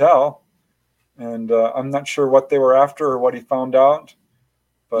could tell. And I'm not sure what they were after or what he found out.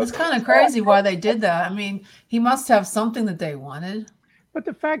 But it's kind of crazy why they did that. I mean, he must have something that they wanted. But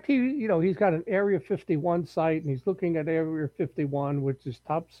the fact he's got an Area 51 site and he's looking at Area 51, which is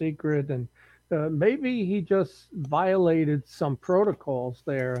top secret, and maybe he just violated some protocols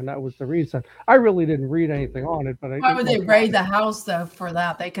there, and that was the reason. I really didn't read anything on it, but why would they raid the house though? For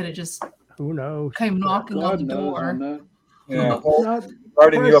that, they could have just who knows came knocking on the door. Yeah.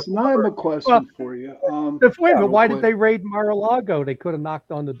 Preston, I have a question for you. Wait a minute, why did they raid Mar-a-Lago? They could have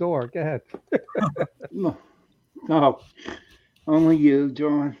knocked on the door. Go ahead. No, only you,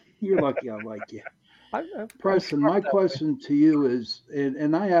 John. You're lucky I like you. Preston, my question to you is,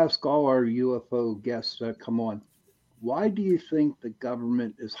 and I ask all our UFO guests that come on, why do you think the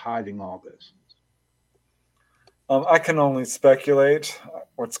government is hiding all this? I can only speculate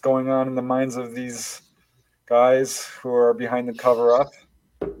what's going on in the minds of these guys who are behind the cover-up,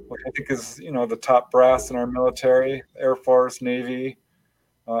 which I think is, the top brass in our military, Air Force, Navy,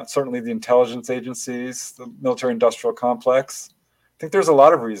 certainly the intelligence agencies, the military-industrial complex. I think there's a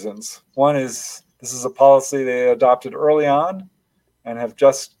lot of reasons. One is this is a policy they adopted early on and have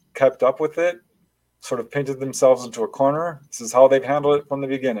just kept up with it, sort of painted themselves into a corner. This is how they've handled it from the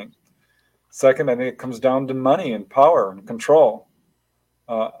beginning. Second, I think it comes down to money and power and control.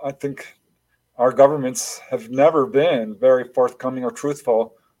 I think our governments have never been very forthcoming or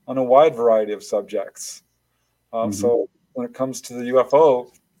truthful on a wide variety of subjects. So when it comes to the UFO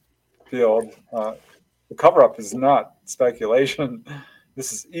field, the cover-up is not speculation.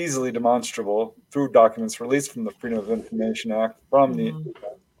 This is easily demonstrable through documents released from the Freedom of Information Act, from the,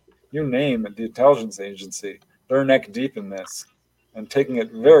 you name it, the intelligence agency. They're neck deep in this and taking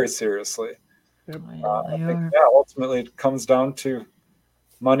it very seriously. I think, ultimately it comes down to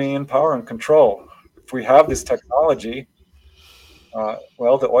money and power and control. If we have this technology,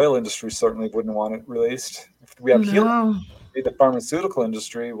 well, the oil industry certainly wouldn't want it released. If we have healing, the pharmaceutical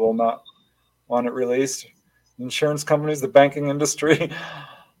industry will not want it released. Insurance companies, the banking industry.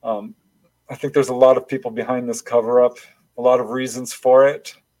 I think there's a lot of people behind this cover-up, a lot of reasons for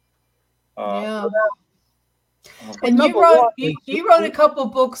it. And you wrote a couple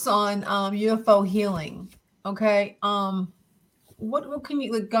books on UFO healing. Okay. What can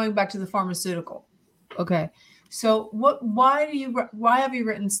you, going back to the pharmaceutical? Okay. So why have you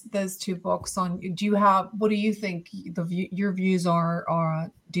written those two books on? What do you think your views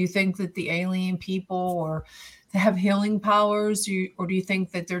are? Do you think that the alien people or they have healing powers, or do you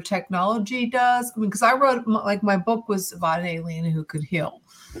think that their technology does? I mean, because I wrote, my book was about an alien who could heal.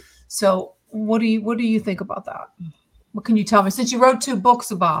 So what do you think about that? What can you tell me, since you wrote two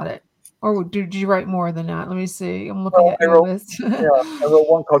books about it? Or did you write more than that? Let me see. I'm looking at your list. I wrote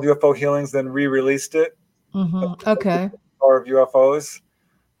one called UFO Healings, then re-released it. Okay. Power of UFOs,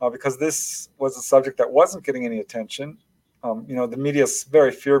 because this was a subject that wasn't getting any attention. The media is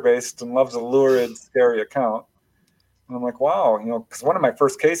very fear-based and loves a lurid, scary account. And I'm like, wow, because one of my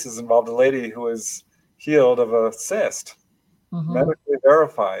first cases involved a lady who was healed of a cyst, medically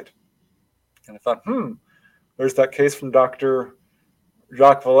verified. And I thought, there's that case from Dr.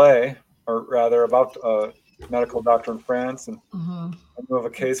 Jacques Vallée, or rather about a medical doctor in France. And I knew of a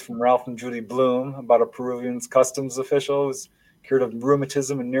case from Ralph and Judy Bloom about a Peruvian customs official who was cured of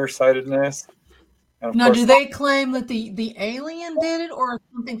rheumatism and nearsightedness. And now, do they claim that the alien did it, or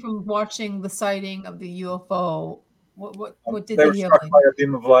something from watching the sighting of the UFO? What did they were struck by a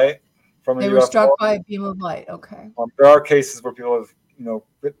beam of light from a UFO. They were struck by a beam of light. Okay. There are cases where people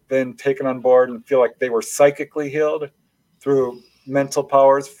have been taken on board and feel like they were psychically healed through mental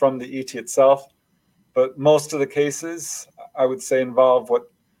powers from the ET itself. But most of the cases, I would say, involve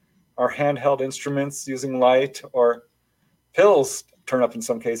what are handheld instruments using light, or pills turn up in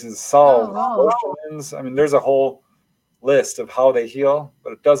some cases, salve, lotions. I mean, there's a whole list of how they heal,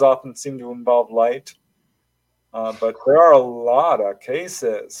 but it does often seem to involve light. But there are a lot of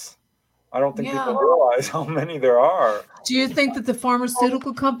cases. I don't think people realize how many there are. Do you think that the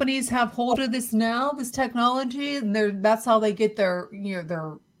pharmaceutical companies have hold of this now, this technology, and that's how they get their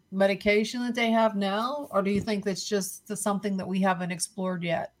medication that they have now? Or do you think that's just something that we haven't explored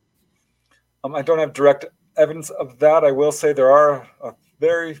yet? I don't have direct evidence of that. I will say there are a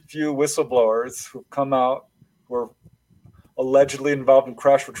very few whistleblowers who've come out who are allegedly involved in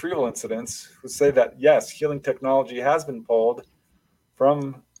crash retrieval incidents who say that, yes, healing technology has been pulled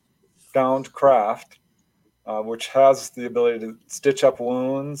from downed craft, which has the ability to stitch up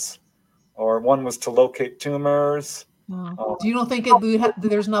wounds, or one was to locate tumors. Do you don't think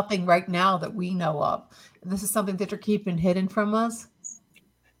there's nothing right now that we know of? This is something that they're keeping hidden from us?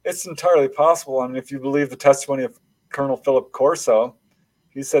 It's entirely possible. I mean, if you believe the testimony of Colonel Philip Corso,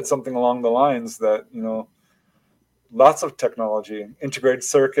 he said something along the lines that, lots of technology, integrated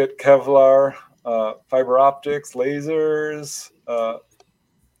circuit, Kevlar, fiber optics, lasers,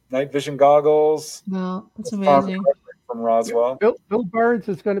 night vision goggles. No, that's amazing. From Roswell. Bill Burns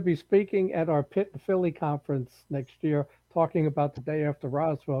is going to be speaking at our Pitt and Philly conference next year, talking about the day after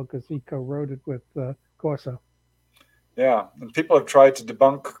Roswell, because he co-wrote it with Corso. Yeah, and people have tried to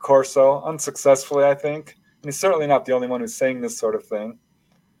debunk Corso unsuccessfully, I think. And he's certainly not the only one who's saying this sort of thing.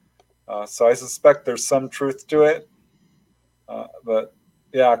 So I suspect there's some truth to it. But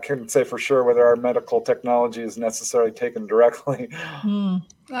yeah, I couldn't say for sure whether our medical technology is necessarily taken directly.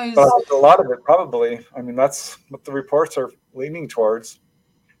 But a lot of it probably. I mean, that's what the reports are leaning towards.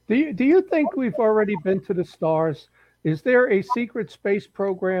 Do you think we've already been to the stars? Is there a secret space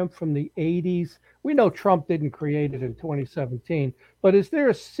program from the 80s? We know Trump didn't create it in 2017, but is there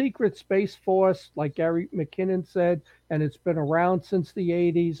a secret space force, like Gary McKinnon said, and it's been around since the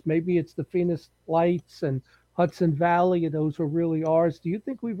 80s? Maybe it's the Phoenix Lights and Hudson Valley, and those are really ours. Do you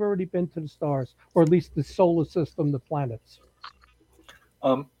think we've already been to the stars, or at least the solar system, the planets?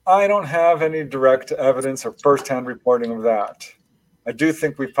 I don't have any direct evidence or firsthand reporting of that. I do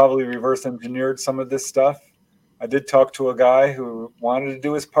think we've probably reverse engineered some of this stuff. I did talk to a guy who wanted to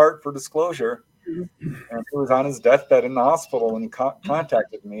do his part for disclosure, and he was on his deathbed in the hospital when he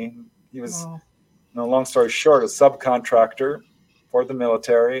contacted me. He was, long story short, a subcontractor for the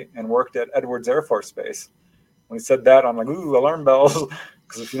military and worked at Edwards Air Force Base. When he said that, I'm like, ooh, alarm bells.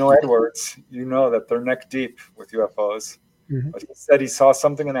 Because if you know Edwards, you know that they're neck deep with UFOs. But he said he saw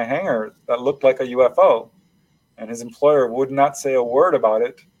something in a hangar that looked like a UFO, and his employer would not say a word about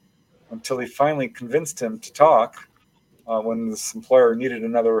it until he finally convinced him to talk when this employer needed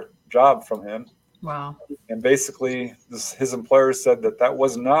another job from him. Wow. And basically, his employer said that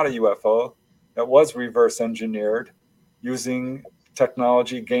was not a UFO, that was reverse engineered using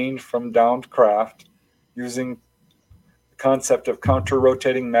technology gained from downed craft, using the concept of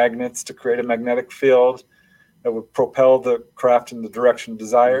counter-rotating magnets to create a magnetic field that would propel the craft in the direction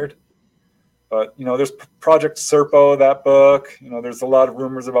desired. But, there's Project Serpo, that book. There's a lot of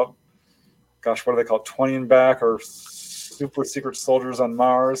rumors about, what do they call it, 20 and back, or super secret soldiers on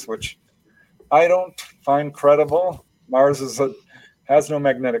Mars, which I don't find credible. Mars has no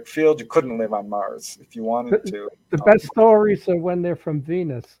magnetic field. You couldn't live on Mars if you wanted to. The best stories are when they're from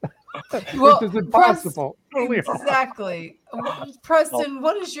Venus, which is impossible. Exactly. Preston,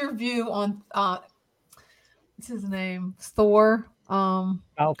 what is your view on what's his name? Thor. Come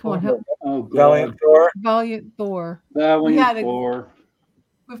on, Valiant Thor. Valiant Thor.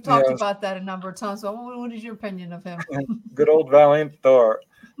 We've talked about that a number of times. So what is your opinion of him? Good old Valiant Thor.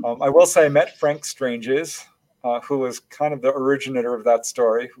 I will say I met Frank Stranges, who was kind of the originator of that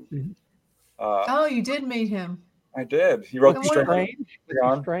story. You did meet him. I did. He wrote Strange.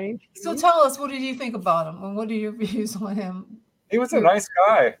 So tell us, what did you think about him, and what are your views on him? He was a nice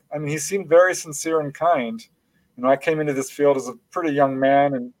guy. I mean, he seemed very sincere and kind. I came into this field as a pretty young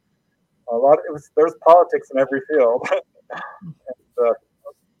man, and there's politics in every field. And,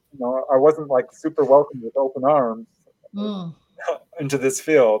 I wasn't super welcomed with open arms into this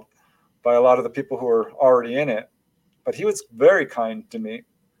field by a lot of the people who were already in it. But he was very kind to me.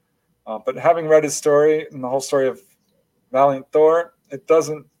 But having read his story and the whole story of Valiant Thor, it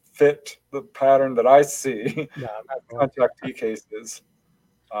doesn't fit the pattern that I see in contactee cases.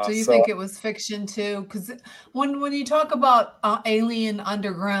 So you think it was fiction too? Because when you talk about alien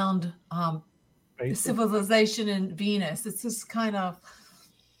underground civilization in Venus, it's just kind of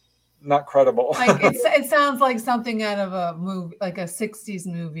not credible. It sounds like something out of a movie, like a 60s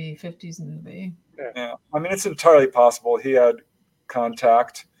movie, 50s movie. Yeah. I mean, it's entirely possible he had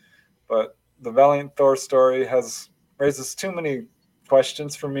contact, but the Valiant Thor story raises too many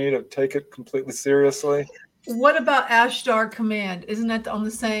questions for me to take it completely seriously. What about Ashtar Command? Isn't that on the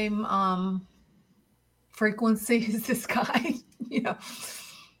same frequency as this guy?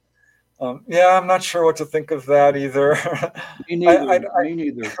 I'm not sure what to think of that either. Me neither.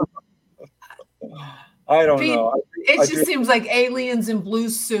 I don't know. It just seems like aliens in blue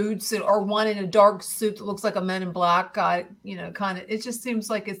suits, or one in a dark suit that looks like a Men in Black guy. Kind of. It just seems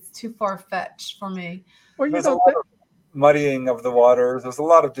like it's too far fetched for me. There's a lot of muddying of the waters. There's a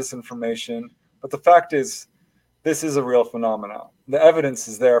lot of disinformation. But the fact is, this is a real phenomenon. The evidence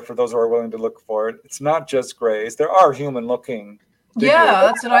is there for those who are willing to look for it. It's not just grays. There are human-looking Yeah,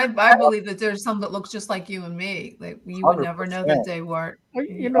 that's what I believe, that there's some that looks just like you and me. Like you would never know that 100%. they weren't.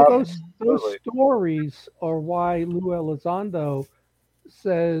 You know, those Absolutely. stories are why Lou Elizondo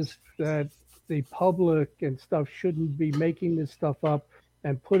says that the public and stuff shouldn't be making this stuff up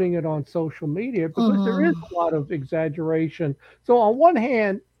and putting it on social media because there is a lot of exaggeration. So on one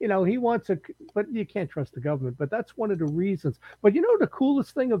hand, you know, he wants a, but you can't trust the government. But that's one of the reasons. But you know, the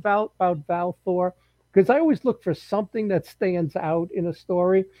coolest thing about Val Thor, because I always look for something that stands out in a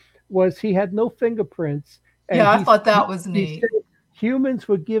story, was he had no fingerprints. And Yeah, I thought that was he neat. said humans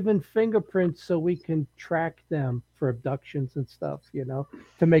were given fingerprints so we can track them for abductions and stuff, you know,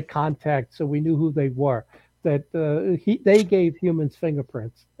 to make contact so we knew who they were. That they gave humans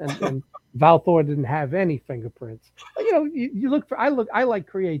fingerprints, and Val Thor didn't have any fingerprints. But, you know, you look for I like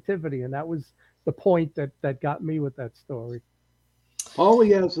creativity, and that was the point that got me with that story.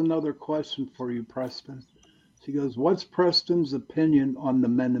 Paulie has another question for you, Preston. She goes, "What's Preston's opinion on the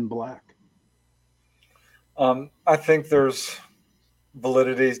Men in Black?" I think there's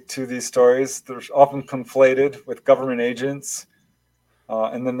validity to these stories. They're often conflated with government agents.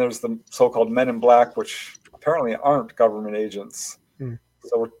 And then there's the so-called Men in Black, which apparently aren't government agents.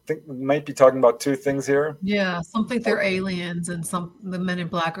 So we might be talking about two things here. Yeah, some think they're aliens, and the Men in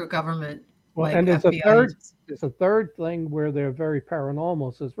Black are government. Well, like and there's FBI. a third thing where they're very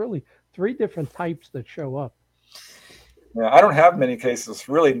paranormal. So there's really three different types that show up. Yeah, I don't have many cases,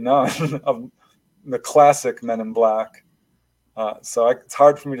 really none of the classic Men in Black. So it's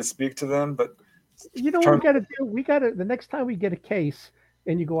hard for me to speak to them, but you know what we got to do? We got to, the next time we get a case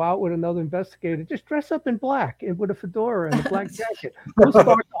and you go out with another investigator, just dress up in black and with a fedora and a black jacket. We'll start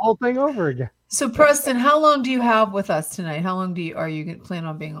the whole thing over again. So Preston, how long do you have with us tonight? How long are you plan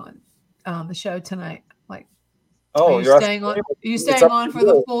on being on the show tonight? Like, are you staying on? Are you staying on for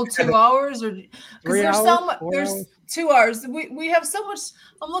the full 2 hours, or because there's 2 hours? We have so much.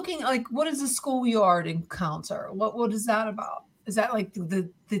 I'm looking like, what is the schoolyard encounter? What is that about? Is that like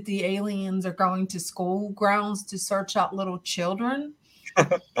the aliens are going to school grounds to search out little children?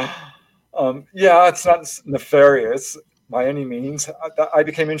 Yeah, it's not nefarious by any means. I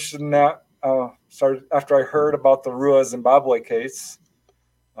became interested in that started after I heard about the Rua Zimbabwe case,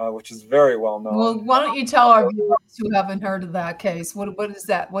 which is very well known. Well, why don't you tell our viewers who haven't heard of that case? What is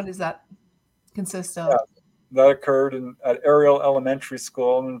that? What does that consist of? Yeah, that occurred at Ariel Elementary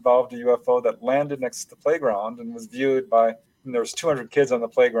School and involved a UFO that landed next to the playground and was viewed by. And there was 200 kids on the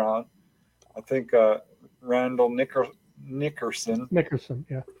playground. I think Randall Nickerson,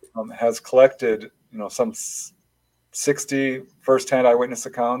 yeah, has collected, some 60 firsthand eyewitness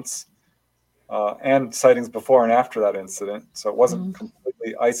accounts and sightings before and after that incident. So it wasn't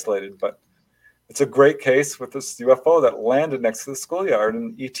completely isolated, but it's a great case with this UFO that landed next to the schoolyard,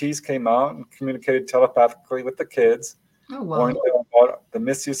 and ETs came out and communicated telepathically with the kids. Oh, wow. About the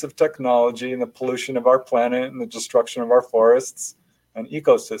misuse of technology and the pollution of our planet and the destruction of our forests and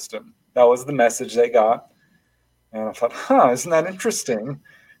ecosystem. That was the message they got. And I thought, isn't that interesting?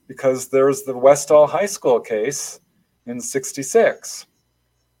 Because there's the Westall High School case in 66,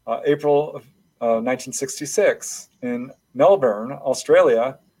 April of 1966 in Melbourne,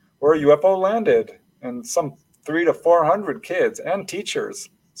 Australia, where a UFO landed. And some 300 to 400 kids and teachers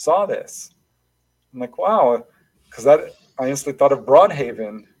saw this. I'm like, wow, because I instantly thought of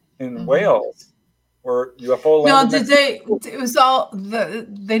Broadhaven in Wales, where UFO landed. No, it was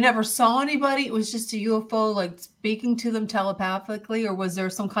they never saw anybody? It was just a UFO like speaking to them telepathically, or was there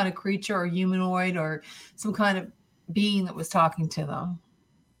some kind of creature or humanoid or some kind of being that was talking to them?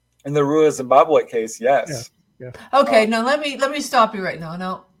 In the Rua Zimbabwe case, yes. Yeah. Okay, now let me stop you right now.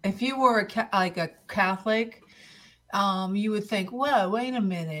 Now, if you were a Catholic, you would think, well, wait a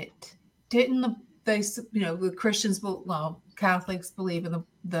minute, didn't the Christians, Catholics believe in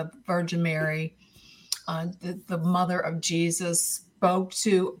the Virgin Mary, the mother of Jesus, spoke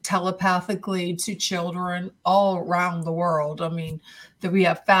telepathically to children all around the world. I mean, we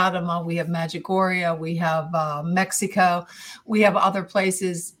have Fatima, we have Medjugorje, we have Mexico, we have other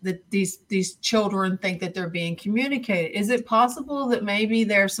places that these children think that they're being communicated. Is it possible that maybe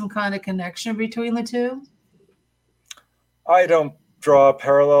there's some kind of connection between the two? I don't draw a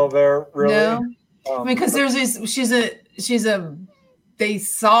parallel there, really. No. Because they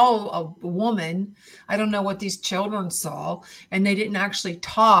saw a woman. I don't know what these children saw, and they didn't actually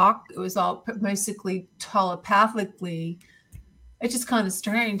talk. It was all basically telepathically. It's just kind of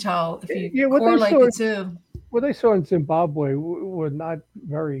strange how if you correlate the two. What they saw in Zimbabwe were not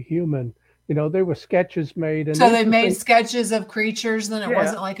very human. They were sketches made, and so they made sketches of creatures. Then it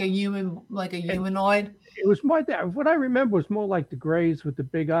wasn't like a human, like a humanoid. It was more that what I remember was more like the Greys with the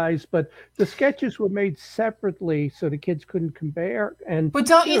big eyes, but the sketches were made separately so the kids couldn't compare. And But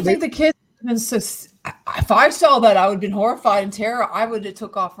don't you think the kids have been so? If I saw that, I would have been horrified and terror. I would have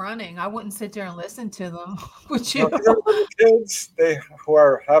took off running. I wouldn't sit there and listen to them. Would you? The kids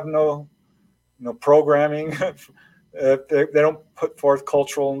who have no programming. They don't put forth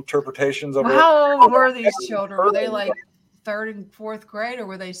cultural interpretations of it. How old were these children? Were they like 3rd and 4th grade, or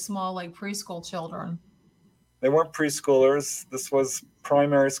were they small, like preschool children? They weren't preschoolers. This was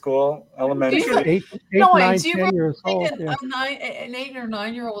primary school, elementary. 8, 9, 10 years old. Yeah. An 8 or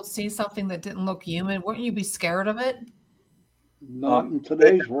 9-year-old see something that didn't look human? Wouldn't you be scared of it? Not in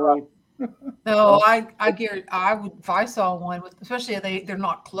today's world. No, I guarantee I would if I saw one. Especially if they're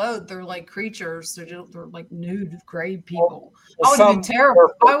not clothed, they're like creatures. They're like nude, gray people. I would have been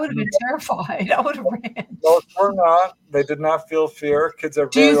terrified. I would have been terrified. I would have ran. Those were not. They did not feel fear. Kids are.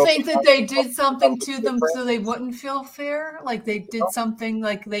 Do you think that they did something to them so they wouldn't feel fear? Like they did something,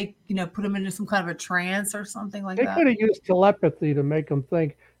 like they put them into some kind of a trance or something like that. They could have used telepathy to make them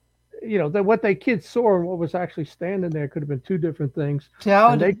think. That what they kids saw and what was actually standing there could have been 2 different things.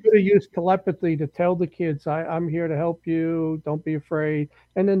 And they could have used telepathy to tell the kids, I'm here to help you. Don't be afraid.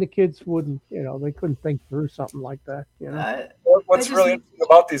 And then the kids wouldn't, they couldn't think through something like that. What's really interesting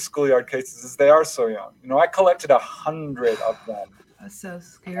about these schoolyard cases is they are so young. I collected 100 of them. That's so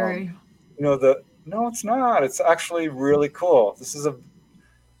scary. No, it's not. It's actually really cool. This is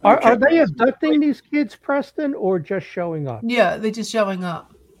Are they abducting these kids, Preston, or just showing up? Yeah, they're just showing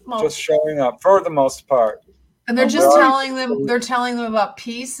up. Just showing up for the most part. And they're just telling them about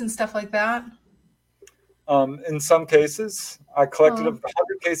peace and stuff like that. In some cases, I collected of the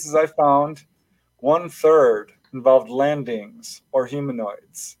 100 cases I found, 1/3 involved landings or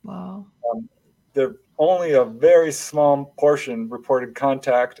humanoids. Wow. There only a very small portion reported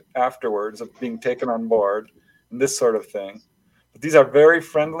contact afterwards of being taken on board and this sort of thing. But these are very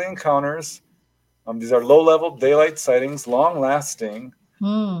friendly encounters. These are low-level daylight sightings, long-lasting.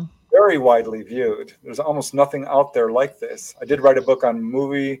 Very widely viewed. There's almost nothing out there like this. I did write a book on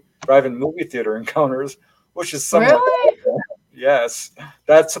drive-in movie theater encounters, which is somewhat. Really? Yes,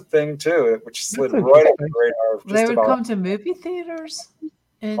 that's a thing too, which slid right up the radar of just they would come to movie theaters.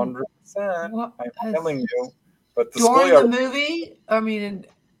 100%. I'm telling you, but during the movie. I mean,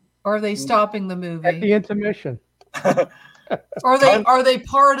 are they stopping the movie at the intermission? Are they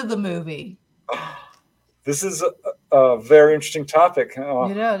part of the movie? This is a very interesting topic.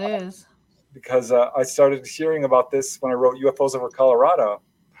 It is. Because I started hearing about this when I wrote UFOs over Colorado.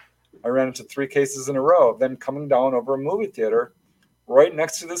 I ran into 3 cases in a row of them coming down over a movie theater, right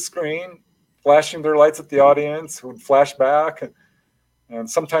next to the screen, flashing their lights at the audience, who would flash back, and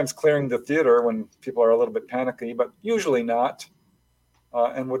sometimes clearing the theater when people are a little bit panicky, but usually not,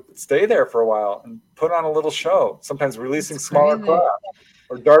 and would stay there for a while and put on a little show, sometimes releasing smaller craft,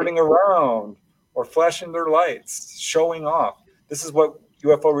 or darting around, or flashing their lights, showing off. This is what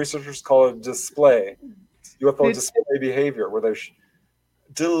UFO researchers call a display, UFO display behavior, where they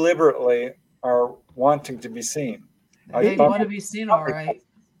deliberately are wanting to be seen. They want to be seen, all right.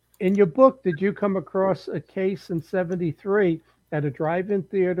 In your book, did you come across a case in '73 at a drive-in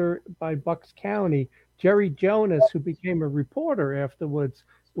theater by Bucks County? Jerry Jonas, who became a reporter afterwards,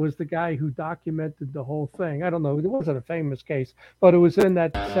 was the guy who documented the whole thing. I don't know. It wasn't a famous case, but it was in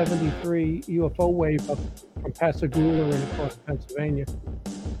that '73 UFO wave up from Pascagoula and across Pennsylvania.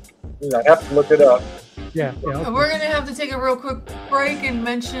 I have to look it up. Yeah. Okay. We're going to have to take a real quick break and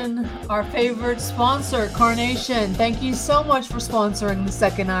mention our favorite sponsor, Carnation. Thank you so much for sponsoring the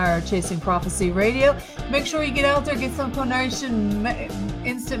second hour of Chasing Prophecy Radio. Make sure you get out there, get some Carnation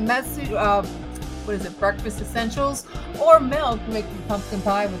instant message. Breakfast essentials or milk. Make your pumpkin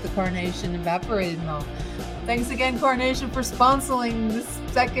pie with the Carnation evaporated milk. Thanks again, Carnation, for sponsoring this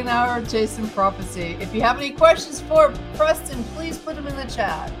second hour of Chasing Prophecy. If you have any questions for Preston, please put them in the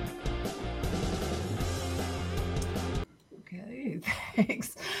chat. Okay,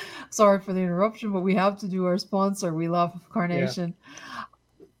 thanks. Sorry for the interruption, but we have to do our sponsor. We love Carnation. Yeah.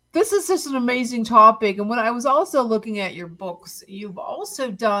 This is just an amazing topic. And when I was also looking at your books, you've also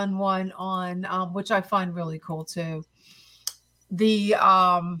done one on, which I find really cool too, the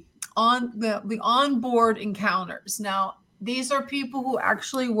onboard encounters. Now, these are people who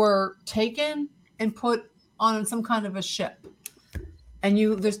actually were taken and put on some kind of a ship. And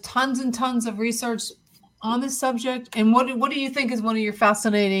there's tons and tons of research on this subject. And what do you think is one of your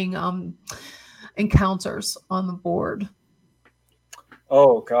fascinating encounters on the board?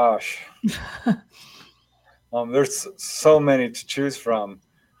 Oh gosh, there's so many to choose from.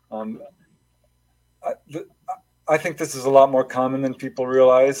 I think this is a lot more common than people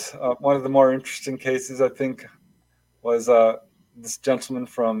realize. One of the more interesting cases, I think, was this gentleman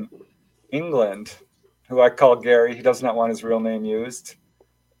from England, who I call Gary. He does not want his real name used.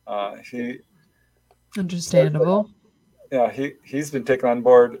 He Understandable. Yeah, he's been taken on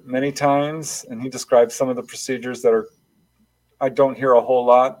board many times, and he described some of the procedures that I don't hear a whole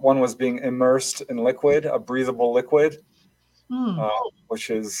lot. One was being immersed in liquid, a breathable liquid, which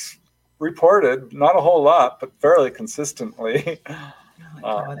is reported, not a whole lot, but fairly consistently. Oh my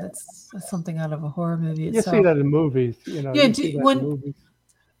God, that's something out of a horror movie You itself. see that in movies, you know. Yeah, you see that in movies.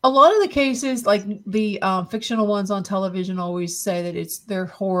 A lot of the cases, like the fictional ones on television, always say that they're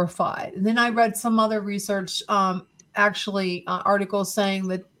horrified. And then I read some other research, articles saying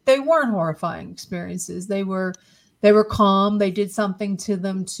that they weren't horrifying experiences. They were calm. They did something to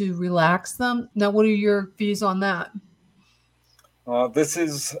them to relax them. Now, what are your views on that? This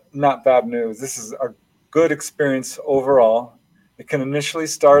is not bad news. This is a good experience overall. It can initially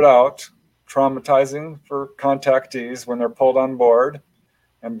start out traumatizing for contactees when they're pulled on board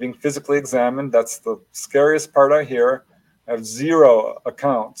and being physically examined. That's the scariest part I hear. I have zero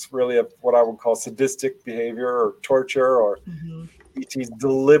accounts, really, of what I would call sadistic behavior or torture or ETs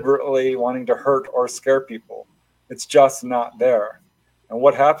deliberately wanting to hurt or scare people. It's just not there. And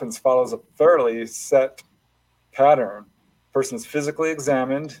what happens follows a fairly set pattern. Person is physically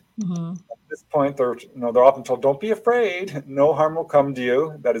examined. At this point, they're often told, "Don't be afraid. No harm will come to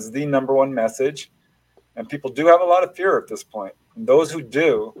you." That is the number one message. And people do have a lot of fear at this point. And those who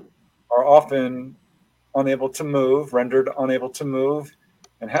do are often rendered unable to move,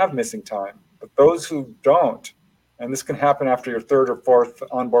 and have missing time. But those who don't, and this can happen after your third or fourth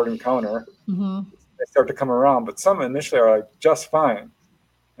onboard encounter, they start to come around. But some initially are like just fine.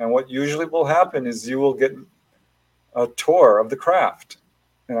 And what usually will happen is you will get a tour of the craft.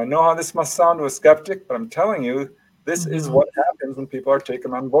 And I know how this must sound to a skeptic, but I'm telling you, this is what happens when people are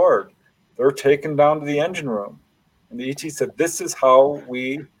taken on board. They're taken down to the engine room. And the ET said, "This is how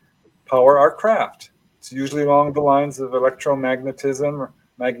we power our craft." It's usually along the lines of electromagnetism or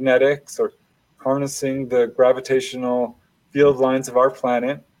magnetics or harnessing the gravitational field lines of our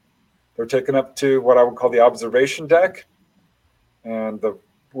planet. They're taken up to what I would call the observation deck. And the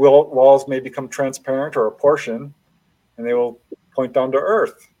walls may become transparent or a portion. And they will point down to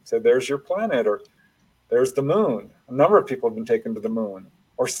Earth, say, "There's your planet," or "There's the moon." A number of people have been taken to the moon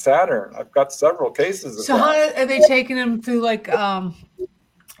or Saturn. I've got several cases of So that. how are they taking them through, like,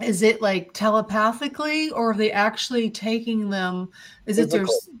 is it like telepathically, or are they actually taking them? Is it their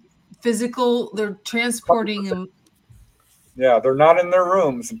physical? They're transporting them. Yeah, they're not in their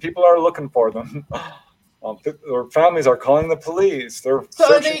rooms, and people are looking for them. Their families are calling the police. They're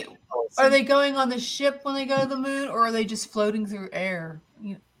So are they going on the ship when they go to the moon, or are they just floating through air?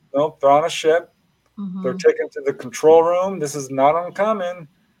 Nope, they're on a ship. They're taken to the control room. This is not uncommon.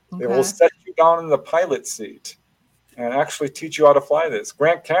 They will set you down in the pilot seat and actually teach you how to fly this.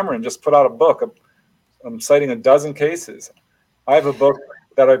 Grant Cameron just put out a book. I'm citing a dozen cases. I have a book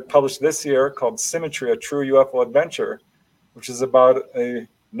that I published this year called Symmetry, A True UFO Adventure, which is about a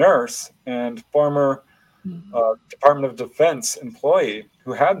nurse and former Department of Defense employee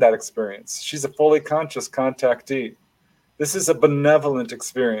who had that experience. She's a fully conscious contactee. This is a benevolent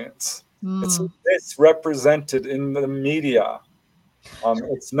experience. It's misrepresented in the media.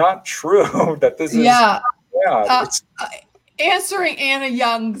 It's not true that this is bad. Answering Anna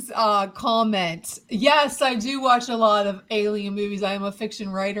Young's comment, yes, I do watch a lot of alien movies. I am a fiction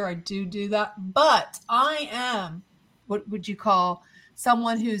writer. I do that. But I am, what would you call,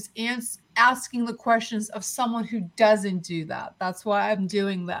 someone who's asking the questions of someone who doesn't do that. That's why I'm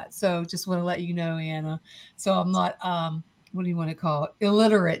doing that. So just want to let you know, Anna. So I'm not, what do you want to call it?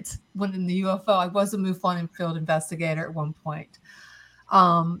 Illiterate when in the UFO. I was a MUFON field investigator at one point.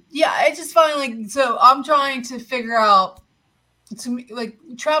 I just find so I'm trying to figure out, to me, like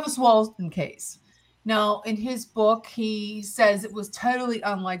Travis Walton case. Now, in his book, he says it was totally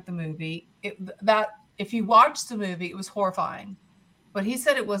unlike the movie. That if you watch the movie, it was horrifying. But he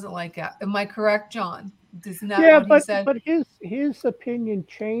said it wasn't like that. Am I correct, John? Isn't that what he said? But his opinion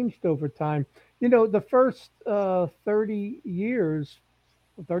changed over time. You know, the first 35 years,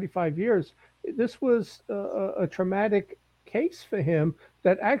 this was a traumatic case for him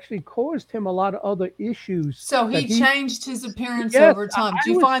that actually caused him a lot of other issues. So he changed his appearance over time.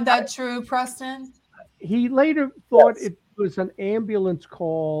 Do you find that true, Preston? He later thought it was an ambulance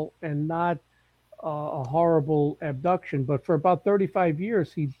call and not a horrible abduction, but for about 35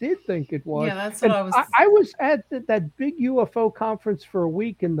 years he did think it was. Yeah, that's what I was. I was at that big UFO conference for a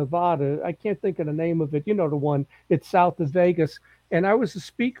week in Nevada. I can't think of the name of it. You know, the one, it's south of Vegas. and I was a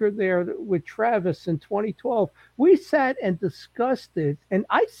speaker there with Travis in 2012. We sat and discussed it, and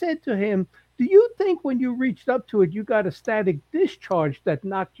I said to him, do you think when you reached up to it, you got a static discharge that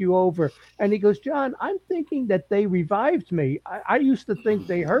knocked you over? And he goes, John, I'm thinking that they revived me. I used to think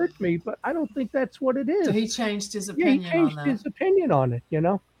they hurt me, but I don't think that's what it is. So he changed his Yeah, he opinion changed on that. his opinion on it, you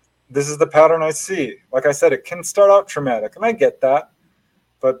know? This is the pattern I see. Like I said, it can start out traumatic, and I get that.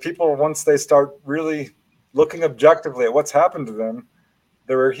 But people, once they start really looking objectively at what's happened to them,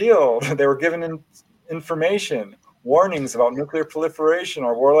 they were healed. They were given information, warnings about nuclear proliferation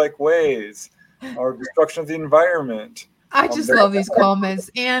or warlike ways or destruction of the environment. I just love these comments.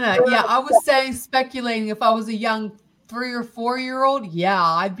 Anna, yeah, I was saying, speculating if I was a young 3 or 4 year old, yeah,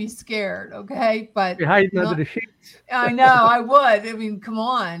 I'd be scared. Okay. But You're hiding under the sheets. I know I would. I mean, come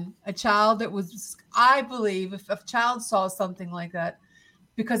on. A child that was, I believe if a child saw something like that,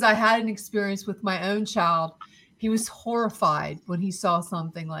 because I had an experience with my own child, he was horrified when he saw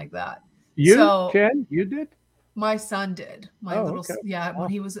something like that. Jen, you did? My son did. Okay. When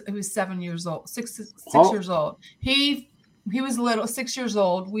he was 7 years old, six years old. He was little, 6 years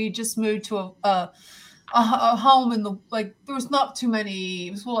old. We just moved to a home in the, like, there was not too many,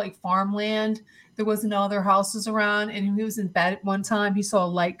 it was more like farmland. There wasn't other houses around, and he was in bed at one time. He saw a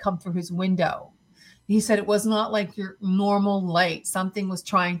light come through his window. He said it was not like your normal light. Something was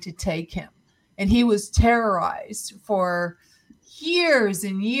trying to take him, and he was terrorized for years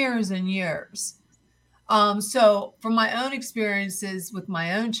and years and years. So from my own experiences with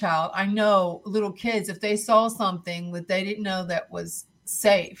my own child, I know little kids, if they saw something that they didn't know that was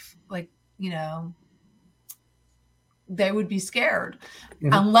safe, like, they would be scared,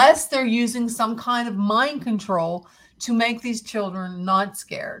 unless they're using some kind of mind control to make these children not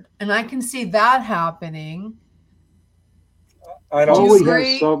scared. And I can see that happening. Holly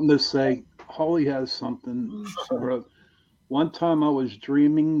has something to say. Holly has something. She wrote, one time I was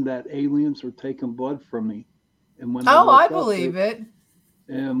dreaming that aliens were taking blood from me. And when I believe it.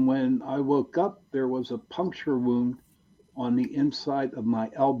 And when I woke up, there was a puncture wound on the inside of my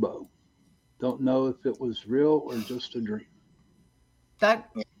elbow. Don't know if it was real or just a dream.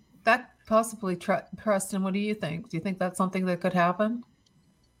 That possibly, Preston, what do you think? Do you think that's something that could happen?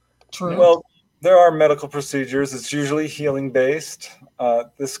 True. Well, there are medical procedures. It's usually healing based.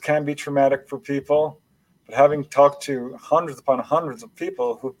 This can be traumatic for people. But having talked to hundreds upon hundreds of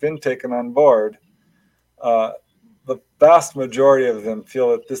people who've been taken on board, the vast majority of them feel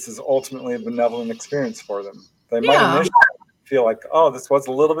that this is ultimately a benevolent experience for them. They might initially feel like, oh, this was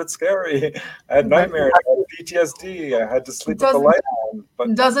a little bit scary. I had nightmares, I had PTSD, I had to sleep with the light on.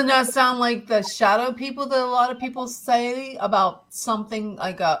 But doesn't that sound like the shadow people that a lot of people say about something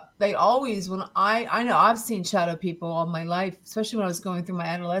like they always, when I know I've seen shadow people all my life, especially when I was going through my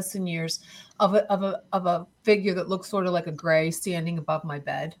adolescent years, of a figure that looks sort of like a gray standing above my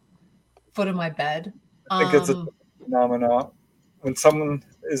bed, foot of my bed. I think it's a phenomenon. When someone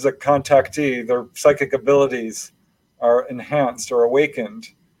is a contactee, their psychic abilities are enhanced or awakened,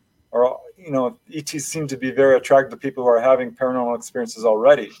 or ETs seem to be very attracted to people who are having paranormal experiences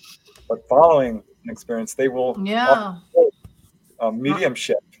already. But following an experience, they will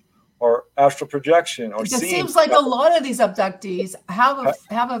mediumship or astral projection or seeing. It seems like a lot of these abductees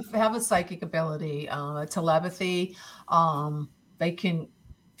have a psychic ability, telepathy. They can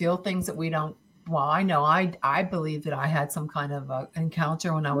feel things that we don't. Well, I know I believe that I had some kind of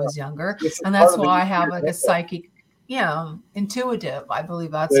encounter when I was younger, and that's why I have like a psychic. Yeah, intuitive. I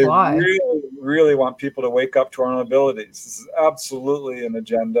believe that's why. They really want people to wake up to our own abilities. This is absolutely an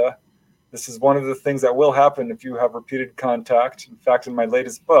agenda. This is one of the things that will happen if you have repeated contact. In fact, in my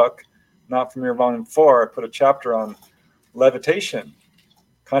latest book, Not From Your Volume 4, I put a chapter on levitation,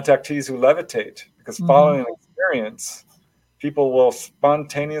 contactees who levitate, because following an experience, people will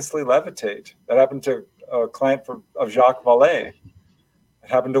spontaneously levitate. That happened to a client of Jacques Vallée. It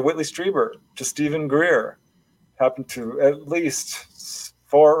happened to Whitley Strieber, to Stephen Greer. Happened to at least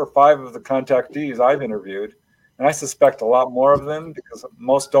 4 or 5 of the contactees I've interviewed, and I suspect a lot more of them because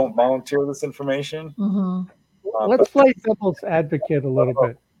most don't volunteer this information. Let's play devil's advocate a little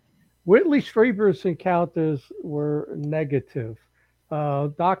bit. Whitley Strieber's encounters were negative.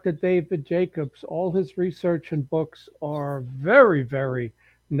 Dr. David Jacobs, all his research and books are very, very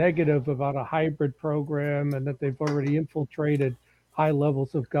negative about a hybrid program and that they've already infiltrated high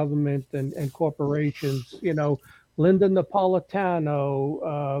levels of government and corporations. Linda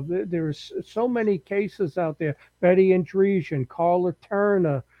Napolitano, there's so many cases out there. Betty Andreesian, Carla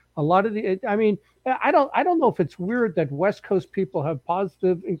Turner, a lot of I don't know if it's weird that West Coast people have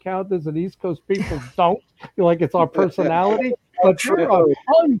positive encounters and East Coast people don't. Like it's our personality, but there are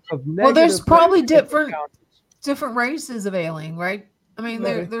tons of negative. Well, there's probably different. different races of alien, right? I mean,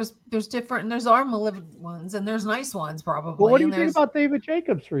 Right. there's different, and there's our malevolent ones, and there's nice ones probably. Well, what do you and think there's about David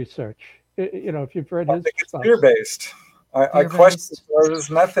Jacobs' research? You know, if you've read I his think it's stuff. fear-based. I question Fear-based. his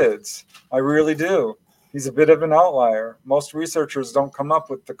methods. I really do. He's a bit of an outlier. Most researchers don't come up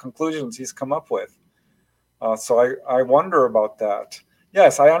with the conclusions he's come up with. So I wonder about that.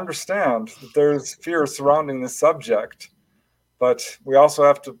 Yes, I understand that there's fear surrounding this subject, but we also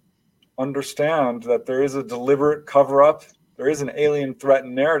have to understand that there is a deliberate cover-up. There is an alien threat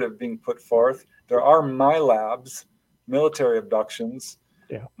narrative being put forth. There are MILABs, military abductions.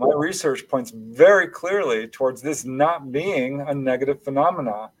 Yeah. My research points very clearly towards this not being a negative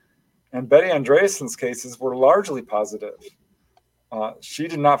phenomena. And Betty Andreasen's cases were largely positive. She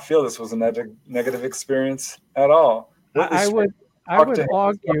did not feel this was a negative experience at all. I would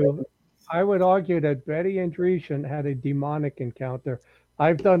argue that Betty Andreasen had a demonic encounter.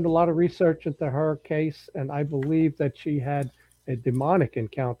 I've done a lot of research into her case, and I believe that she had a demonic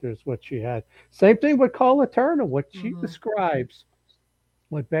encounter is what she had. Same thing with Carla Turner, what she describes,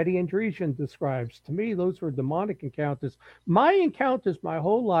 what Betty Andreasen describes. To me, those were demonic encounters. My encounters my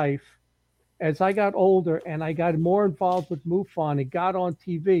whole life, as I got older and I got more involved with MUFON and got on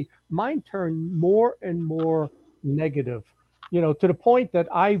TV, mine turned more and more negative, you know, to the point that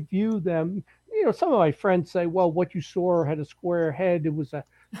I view them, you know, some of my friends say, well, what you saw had a square head. It was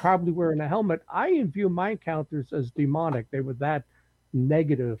probably wearing a helmet. I view my encounters as demonic. They were that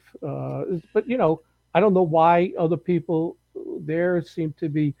negative. But, you know, I don't know why other people there seem to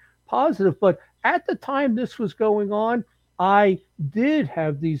be positive. But at the time this was going on, I did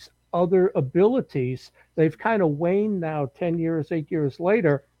have these other abilities. They've kind of waned now 10 years, 8 years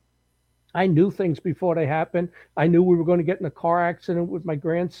later. I knew things before they happened. I knew we were going to get in a car accident with my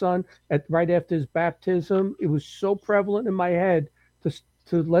grandson right after his baptism. It was so prevalent in my head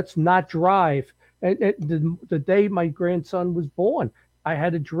to let's not drive. And the day my grandson was born, I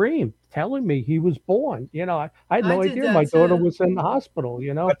had a dream telling me he was born. You know, I had no idea my daughter was in the hospital.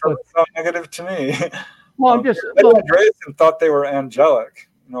 You know, that doesn't sound negative to me. Well, I'm just. Betty Andreasen thought they were angelic.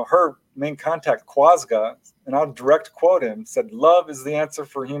 You know, her main contact, Quasga, and I'll direct quote him, said, "Love is the answer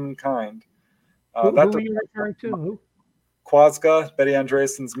for humankind." Who are you referring to? Who? Quasga, Betty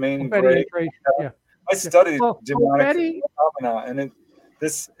Andreasen's main grade. Yeah. I studied demonic phenomena, and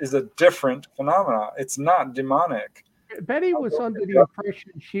this is a different phenomena. It's not demonic. Betty was under the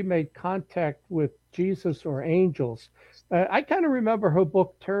impression she made contact with Jesus or angels. I kind of remember her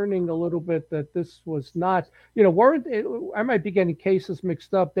book turning a little bit that this was not, you know, I might be getting cases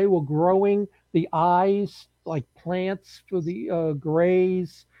mixed up. They were growing the eyes like plants for the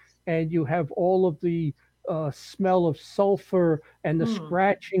grays, and you have all of the smell of sulfur and the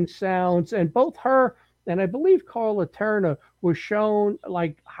scratching sounds. And both her and I believe Carla Turner were shown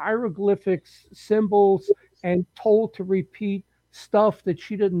like hieroglyphics, symbols, and told to repeat stuff that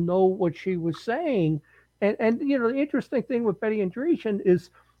she didn't know what she was saying. And you know, the interesting thing with Betty Andreasen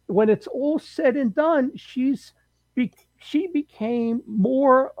is when it's all said and done, she became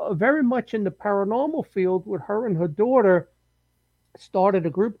more very much in the paranormal field. With her and her daughter started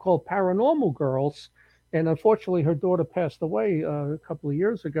a group called Paranormal Girls, and unfortunately her daughter passed away a couple of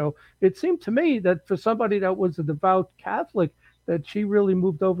years ago. It seemed to me that for somebody that was a devout Catholic, that she really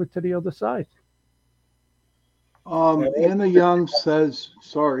moved over to the other side. Anna Young says,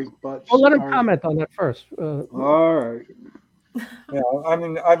 sorry, but... Well, let him comment on that first. All right. Yeah, I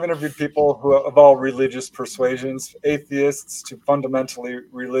mean, I've interviewed people who of all religious persuasions, atheists to fundamentally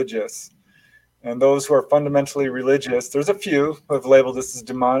religious. And those who are fundamentally religious, there's a few who have labeled this as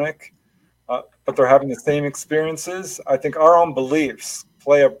demonic, but they're having the same experiences. I think our own beliefs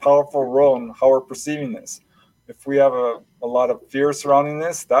play a powerful role in how we're perceiving this. If we have a lot of fear surrounding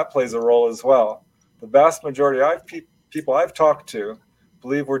this, that plays a role as well. The vast majority of people I've talked to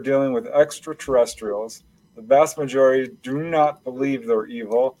believe we're dealing with extraterrestrials. The vast majority do not believe they're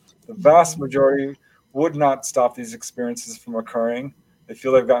evil. The vast majority would not stop these experiences from occurring. They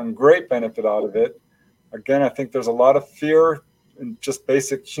feel they've gotten great benefit out of it. Again, I think there's a lot of fear in just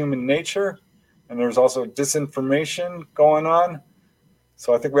basic human nature, and there's also disinformation going on.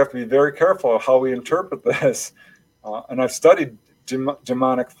 So I think we have to be very careful of how we interpret this. And I've studied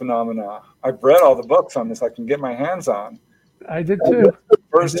demonic phenomena. I've read all the books on this I can get my hands on. I did too.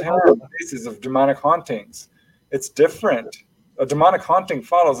 First-hand cases of demonic hauntings. It's different. A demonic haunting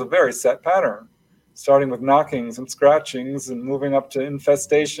follows a very set pattern, starting with knockings and scratchings and moving up to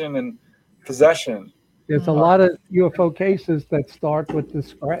infestation and possession. There's a lot of UFO cases that start with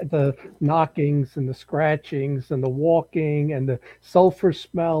the knockings and the scratchings and the walking and the sulfur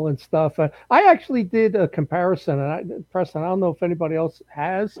smell and stuff. I actually did a comparison, and Preston, I don't know if anybody else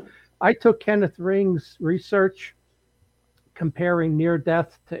has, I took Kenneth Ring's research comparing near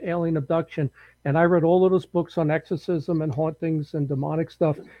death to alien abduction. And I read all of those books on exorcism and hauntings and demonic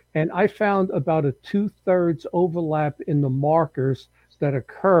stuff. And I found about a 2/3 overlap in the markers that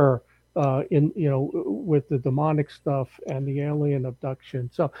occur with the demonic stuff and the alien abduction.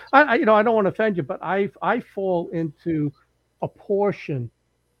 So I don't want to offend you, but I fall into a portion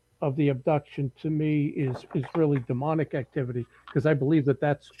of the abduction. To me is really demonic activity, because I believe that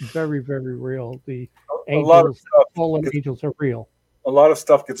that's very, very real. The angels, fallen angels are real. A lot of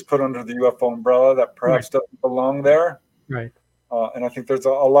stuff gets put under the UFO umbrella that perhaps doesn't belong there. Right. And I think there's a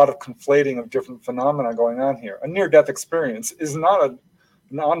lot of conflating of different phenomena going on here. A near-death experience is not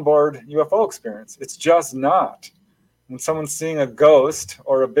an onboard UFO experience. It's just not. When someone's seeing a ghost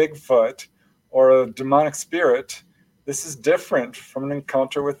or a Bigfoot or a demonic spirit, this is different from an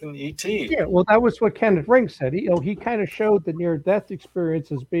encounter with an ET. Yeah, well, that was what Kenneth Ring said. He kind of showed the near-death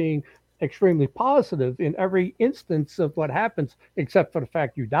experience as being extremely positive in every instance of what happens, except for the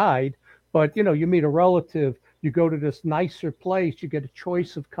fact you died. But, you meet a relative, you go to this nicer place, you get a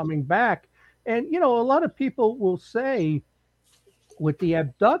choice of coming back. And, a lot of people will say with the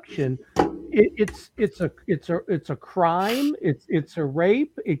abduction, it's a crime. It's a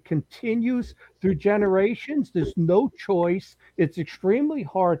rape. It continues through generations. There's no choice. It's extremely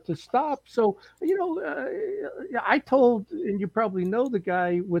hard to stop. So, I told, and you probably know the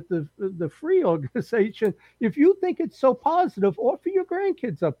guy with the free organization, if you think it's so positive, offer your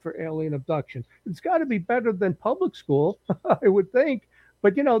grandkids up for alien abduction. It's got to be better than public school, I would think.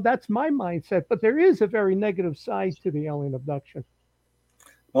 But, that's my mindset. But there is a very negative side to the alien abduction.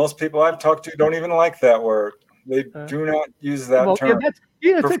 Most people I've talked to don't even like that word. They do not use that term.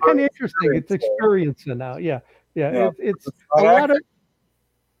 Yeah, it's kind of interesting. It's experiencing now. Yeah. It's a lot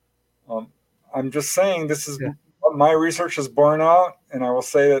of. I'm just saying this is what my research has borne out, and I will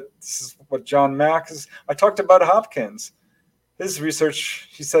say that this is what John Mack is. I talked about Hopkins. His research,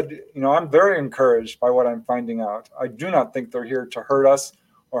 he said, I'm very encouraged by what I'm finding out. I do not think they're here to hurt us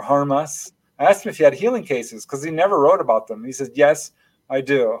or harm us. I asked him if he had healing cases, because he never wrote about them. He said, yes, I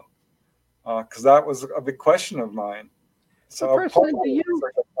do, because that was a big question of mine. So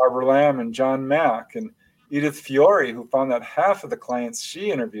Barbara Lamb and John Mack and Edith Fiore, who found that half of the clients she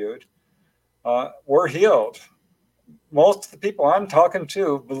interviewed were healed. Most of the people I'm talking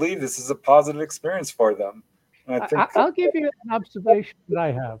to believe this is a positive experience for them. And I think I'll give you an observation that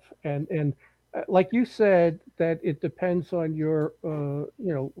I have, and like you said, that it depends on your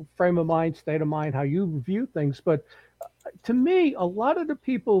frame of mind, state of mind, how you view things, but. To me, a lot of the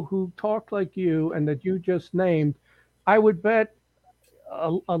people who talk like you and that you just named, I would bet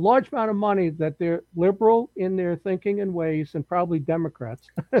a large amount of money that they're liberal in their thinking and ways, and probably Democrats.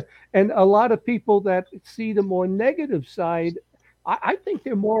 And a lot of people that see the more negative side, I think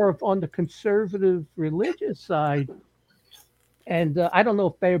they're more on the conservative religious side. And I don't know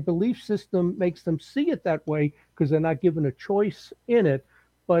if their belief system makes them see it that way because they're not given a choice in it.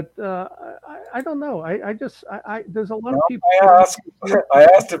 But I don't know. There's a lot of people.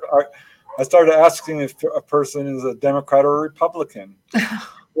 I started asking if a person is a Democrat or a Republican.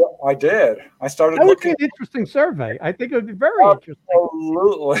 Well, I did. I started that looking. Would be an interesting survey. I think it would be very interesting.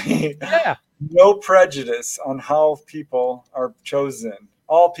 Absolutely. Yeah. No prejudice on how people are chosen.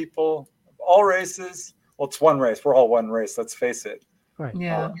 All people, all races. Well, it's one race. We're all one race. Let's face it. Right.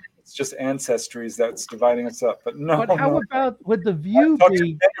 Yeah. It's just ancestries that's dividing us up. But no. But how about would the view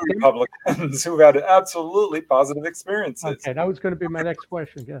be Republicans who had absolutely positive experiences? Okay, that was going to be my next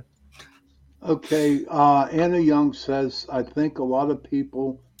question. Yeah. Okay, Anna Young says, I think a lot of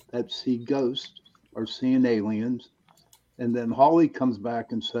people that see ghosts are seeing aliens. And then Holly comes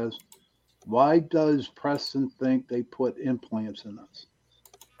back and says, why does Preston think they put implants in us?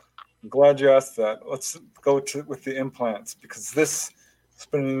 I'm glad you asked that. Let's go with the implants, because there's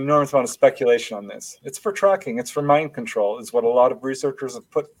been an enormous amount of speculation on this. It's for tracking. It's for mind control, is what a lot of researchers have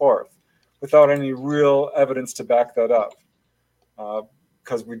put forth without any real evidence to back that up.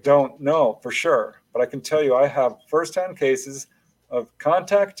 Because we don't know for sure. But I can tell you I have firsthand cases of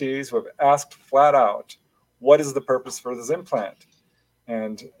contactees who have asked flat out, what is the purpose for this implant?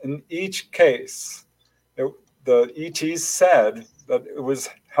 And in each case, the ETs said that it was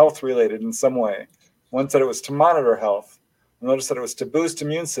health related in some way. One said it was to monitor health. Another said it was to boost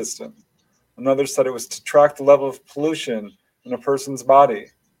immune system. Another said it was to track the level of pollution in a person's body.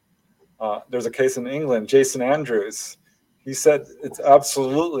 There's a case in England, Jason Andrews. He said it's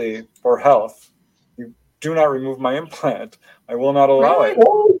absolutely for health. You do not remove my implant. I will not allow it.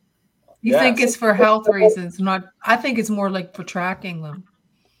 You think it's for health reasons, not? I think it's more like for tracking them.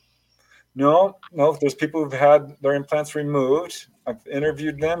 No, there's people who've had their implants removed. I've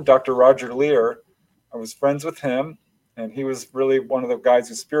interviewed them. Dr. Roger Lear, I was friends with him, and he was really one of the guys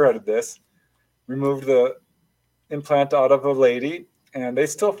who spearheaded this. Removed the implant out of a lady, and they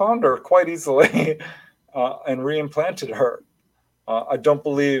still found her quite easily and reimplanted her. I don't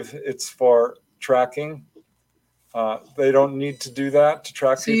believe it's for tracking. They don't need to do that to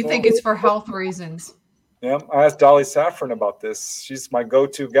track So people. you think it's for health reasons? Yeah, I asked Dolly Saffron about this. She's my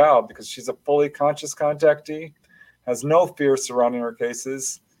go-to gal because she's a fully conscious contactee, has no fear surrounding her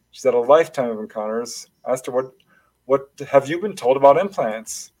cases. She's had a lifetime of encounters. I asked her, what have you been told about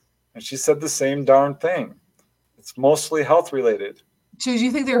implants? And she said the same darn thing. It's mostly health related. So do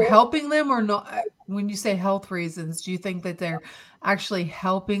you think they're helping them or not? When you say health reasons, do you think that they're actually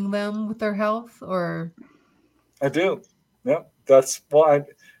helping them with their health, or? I do. Yeah, that's why.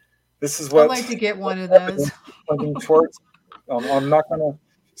 This is what I'd like to get one of those. Towards. I'm not going to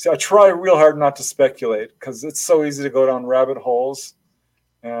see. I try real hard not to speculate because it's so easy to go down rabbit holes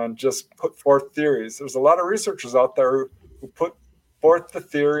and just put forth theories. There's a lot of researchers out there who put forth the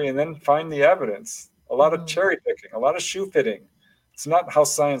theory and then find the evidence. A lot of cherry picking, a lot of shoe fitting. It's not how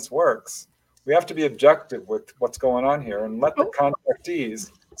science works. We have to be objective with what's going on here and let the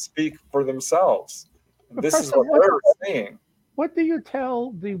contactees speak for themselves. And this is what they're saying. What do you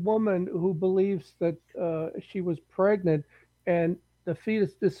tell the woman who believes that she was pregnant and the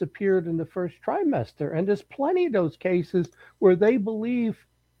fetus disappeared in the first trimester? And there's plenty of those cases where they believe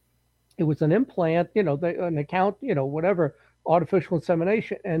it was an implant, an account, whatever, artificial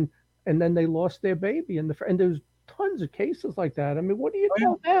insemination, and then they lost their baby. And there's tons of cases like that. I mean, what do you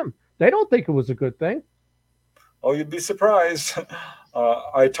tell them? They don't think it was a good thing. Oh, you'd be surprised.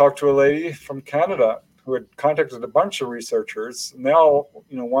 I talked to a lady from Canada who had contacted a bunch of researchers, and they all,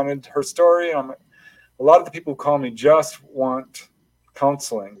 wanted her story. And a lot of the people who call me just want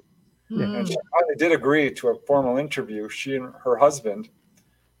counseling. And she finally did agree to a formal interview, she and her husband,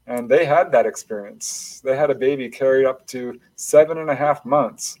 and they had that experience. They had a baby carried up to 7.5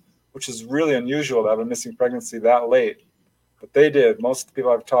 months, which is really unusual to have a missing pregnancy that late. But they did. Most of the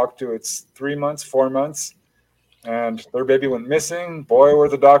people I've talked to, it's 3 months, 4 months. And their baby went missing. Boy, were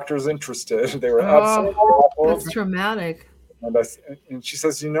the doctors interested. They were absolutely awful. That's traumatic. And she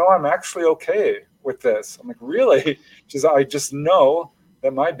says, I'm actually okay with this. I'm like, really? She says, I just know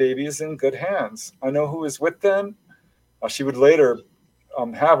that my baby is in good hands. I know who is with them. She would later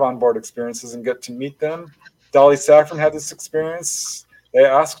have onboard experiences and get to meet them. Dolly Saffron had this experience. They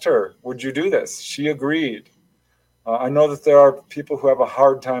asked her, would you do this? She agreed. I know that there are people who have a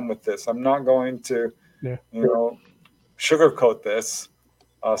hard time with this. I'm not going to sugarcoat this.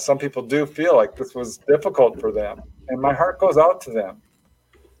 Some people do feel like this was difficult for them, and my heart goes out to them.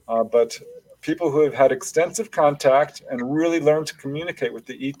 But people who have had extensive contact and really learned to communicate with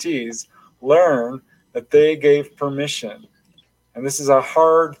the ETs learn that they gave permission. And this is a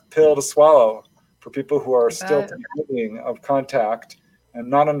hard pill to swallow for people who are still thinking of contact and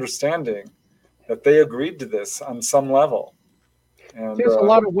not understanding that they agreed to this on some level. And there's a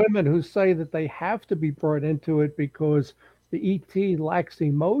lot of women who say that they have to be brought into it because the ET lacks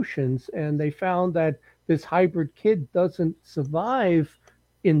emotions, and they found that this hybrid kid doesn't survive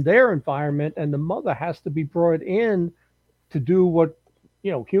in their environment, and the mother has to be brought in to do what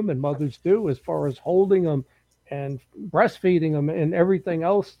human mothers do as far as holding them and breastfeeding them and everything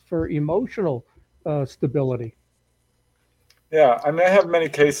else for emotional stability. Yeah, I mean, I have many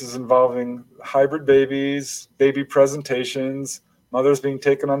cases involving hybrid babies, baby presentations, mothers being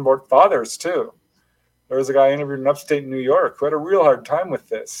taken on board, fathers too. There was a guy interviewed in upstate New York who had a real hard time with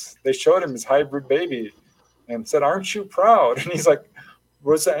this. They showed him his hybrid baby and said, "Aren't you proud?" And he's like,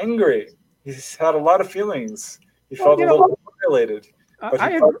 was angry. He's had a lot of feelings. He felt a little violated, but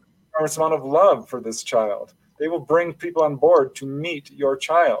he felt an enormous amount of love for this child. They will bring people on board to meet your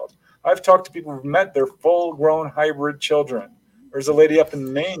child. I've talked to people who've met their full-grown hybrid children. There's a lady up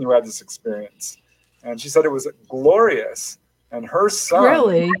in Maine who had this experience, and she said it was glorious. And her son,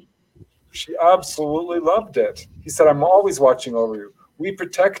 really, she absolutely loved it. He said, "I'm always watching over you. We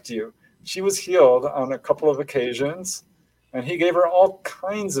protect you." She was healed on a couple of occasions, and he gave her all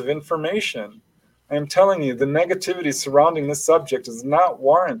kinds of information. I am telling you, the negativity surrounding this subject is not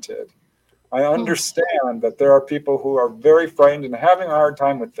warranted. I understand that there are people who are very frightened and having a hard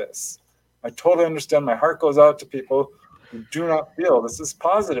time with this. I totally understand. My heart goes out to people who do not feel this is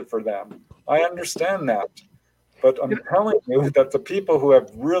positive for them. I understand that. But I'm telling you that the people who have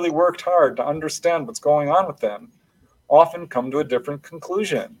really worked hard to understand what's going on with them often come to a different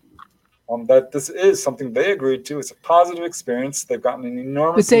conclusion. That this is something they agreed to. It's a positive experience. They've gotten an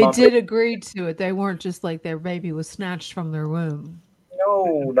enormous amount. But they did agree to it. They weren't just like their baby was snatched from their womb.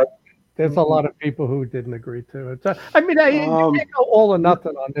 No, There's a lot of people who didn't agree to it. So, I mean, you can't go all or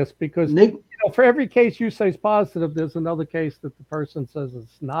nothing on this because Nick, for every case you say is positive, there's another case that the person says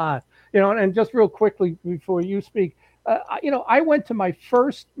it's not. And just real quickly before you speak, I went to my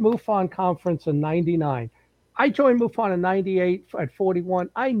first MUFON conference in '99. I joined MUFON in '98 at 41.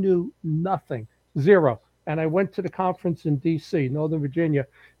 I knew nothing, zero. And I went to the conference in D.C., Northern Virginia.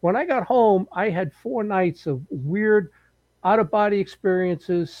 When I got home, I had 4 nights of weird out-of-body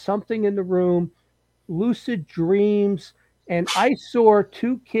experiences, something in the room, lucid dreams, and I saw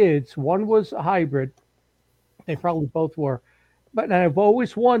 2 kids. One was a hybrid. They probably both were. But I've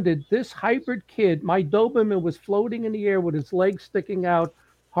always wondered, this hybrid kid, my Doberman was floating in the air with his legs sticking out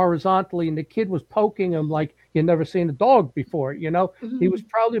horizontally, and the kid was poking him like you'd never seen a dog before, He was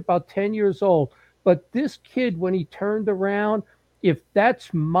probably about 10 years old. But this kid, when he turned around, if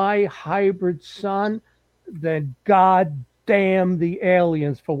that's my hybrid son, then God damn the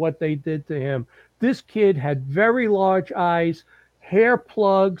aliens for what they did to him. This kid had very large eyes, hair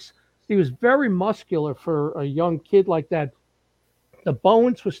plugs. He was very muscular for a young kid like that. The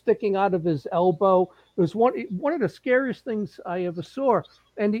bones were sticking out of his elbow. It was one of the scariest things I ever saw.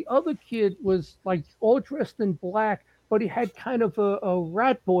 And the other kid was like all dressed in black, but he had kind of a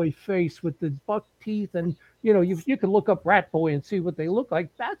rat boy face with the buck teeth. And, you can look up rat boy and see what they look like.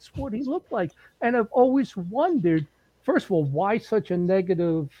 That's what he looked like. And I've always wondered, first of all, why such a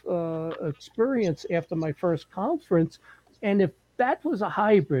negative experience after my first conference? And if that was a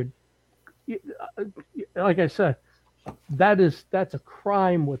hybrid, like I said, that's a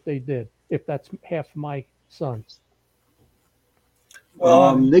crime what they did. If that's half my sons.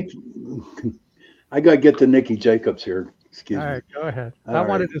 Well, Nick, I got to get to Nikki Jacobs here. Excuse me. All right, go ahead. All I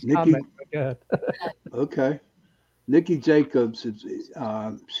wanted right. his comment. But go ahead. Okay. Nikki Jacobs,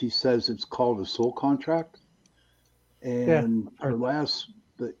 she says it's called a soul contract. And the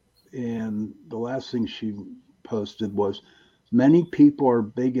last thing she posted was, many people are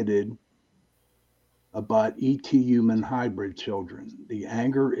bigoted about ET human hybrid children. The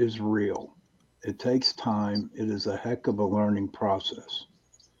anger is real. It takes time. It is a heck of a learning process.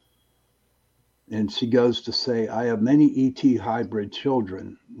 And she goes to say, I have many ET hybrid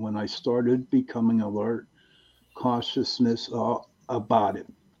children. When I started becoming alert, consciousness about it,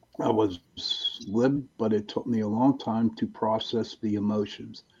 I was lived, but it took me a long time to process the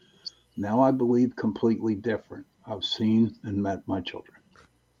emotions. Now I believe completely different. I've seen and met my children.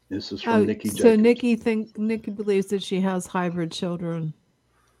 This is from Nikki Jacobs. So Nikki believes that she has hybrid children.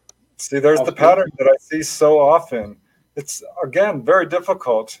 See, there's the pattern that I see so often. It's, again, very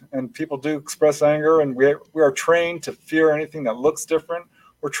difficult, and people do express anger, and we are trained to fear anything that looks different.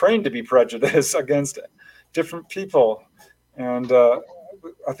 We're trained to be prejudiced against different people, and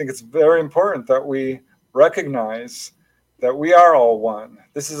I think it's very important that we recognize that we are all one.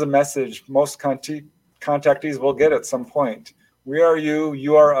 This is a message most contactees will get at some point. We are you,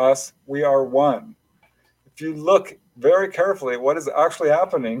 you are us, we are one. If you look very carefully at what is actually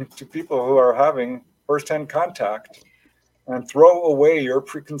happening to people who are having firsthand contact, and throw away your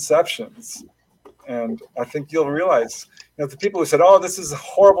preconceptions, and I think you'll realize, the people who said, "Oh, this is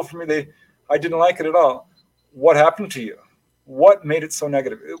horrible for me," I didn't like it at all. What happened to you? What made it so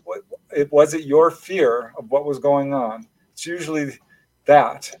negative? Was it your fear of what was going on? It's usually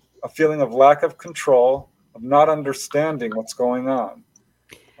that, a feeling of lack of control, of not understanding what's going on.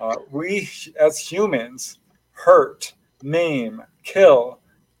 We, as humans, hurt, maim, kill,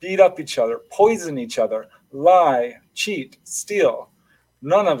 beat up each other, poison each other, lie, cheat, steal.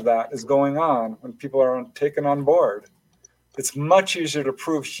 None of that is going on when people are taken on board. It's much easier to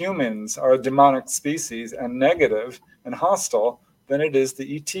prove humans are a demonic species and negative and hostile than it is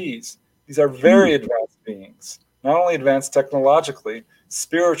the ETs. These are very advanced beings, not only advanced technologically,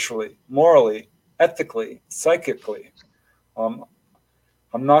 spiritually, morally, ethically, psychically. I'm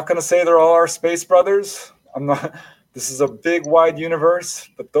not going to say they're all our space brothers. This is a big, wide universe,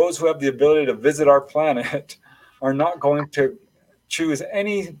 but those who have the ability to visit our planet are not going to choose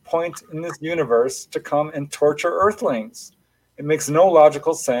any point in this universe to come and torture Earthlings. It makes no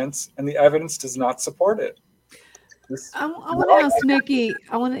logical sense, and the evidence does not support it. I want to ask Nikki.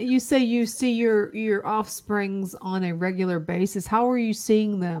 You say you see your offsprings on a regular basis. How are you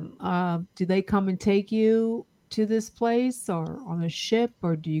seeing them? Do they come and take you to this place, or on a ship,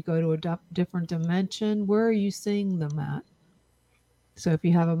 or do you go to a different dimension? Where are you seeing them at? So if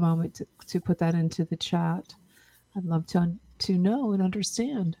you have a moment to put that into the chat, I'd love to know and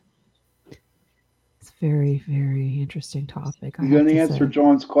understand. It's a very, very interesting topic. You going to answer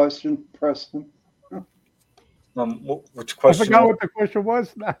John's question, Preston? Which question? I forgot what the question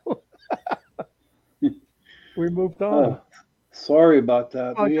was now. We moved on. Sorry about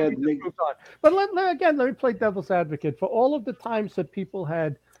that. Oh, We can had we just move on? But let me play devil's advocate. For all of the times that people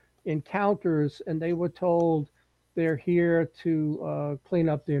had encounters and they were told they're here to clean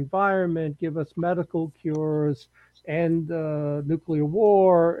up the environment, give us medical cures, end nuclear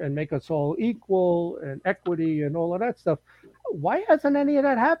war, and make us all equal and equity and all of that stuff. Why hasn't any of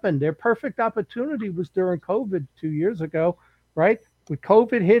that happened? Their perfect opportunity was during COVID 2 years ago, right? With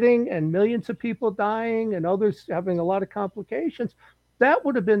COVID hitting and millions of people dying and others having a lot of complications, that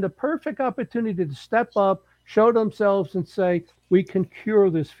would have been the perfect opportunity to step up, show themselves, and say, "We can cure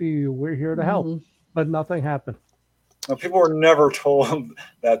this for you. We're here to help." Mhm. But nothing happened. Now, people were never told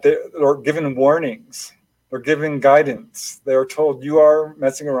that. They're given warnings. They're given guidance. They're told you are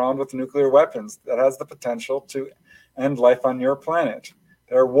messing around with nuclear weapons that has the potential to end life on your planet.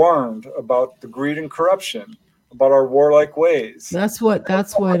 They're warned about the greed and corruption, about our warlike ways. That's what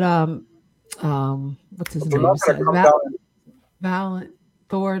what's his But they're name not going said. to come down and Valent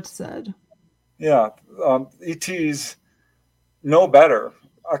Thord said. yeah, ETs know better.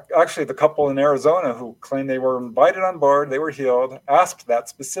 Actually, the couple in Arizona who claimed they were invited on board, they were healed, asked that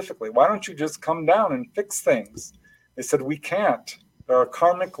specifically. Why don't you just come down and fix things? They said, we can't. There are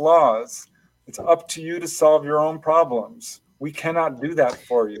karmic laws. It's up to you to solve your own problems. We cannot do that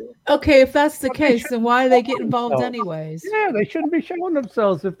for you. Okay, if that's the But they case, should then why do they get show involved themselves. anyways? Yeah, they shouldn't be showing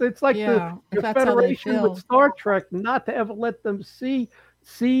themselves. If it's like Yeah, if the that's how they Federation with feel. Star Trek, not to ever let them see,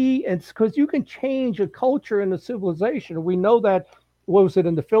 and because you can change a culture and a civilization. We know that. What was it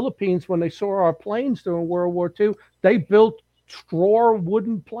in the Philippines when they saw our planes during World War II? They built straw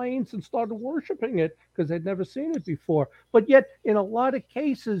wooden planes and started worshiping it because they'd never seen it before. But yet, in a lot of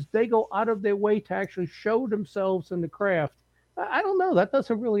cases, they go out of their way to actually show themselves in the craft. I don't know. That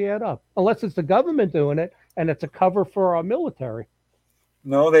doesn't really add up, unless it's the government doing it and it's a cover for our military.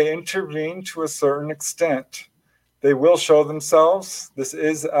 No, they intervene to a certain extent. They will show themselves. This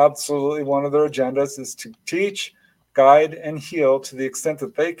is absolutely one of their agendas, is to teach, guide, and heal to the extent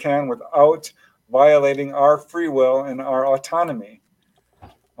that they can without violating our free will and our autonomy.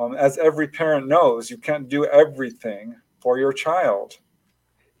 As every parent knows, you can't do everything for your child.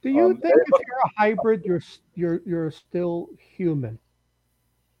 Do you They think if look- you're a hybrid, you're still human?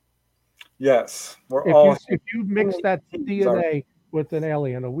 yes, we're If all you mix that DNA with an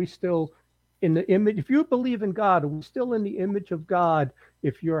alien, are we still in the image? If you believe in God, are we still in the image of God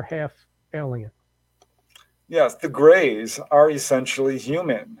if you're half alien? yes, the Greys are essentially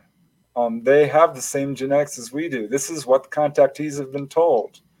human. They have the same genetics as we do. This is what the contactees have been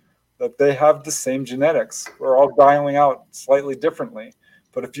told, that they have the same genetics. We're all dialing out slightly differently.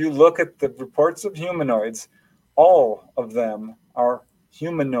 But if you look at the reports of humanoids, all of them are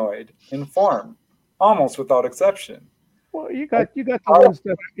humanoid in form, almost without exception. Well, you got the ones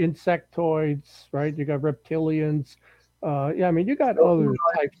that are insectoids, right? You got reptilians. Yeah, I mean, you got other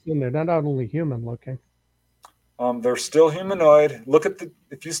types in there. They're not only human looking. They're still humanoid.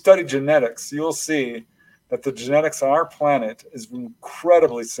 If you study genetics, you'll see that the genetics on our planet is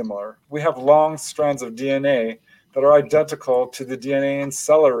incredibly similar. We have long strands of DNA that are identical to the DNA in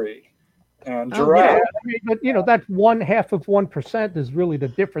celery and giraffe. Yeah, I mean, but that 1/2 of 1% is really the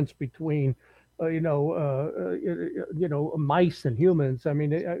difference between, mice and humans. I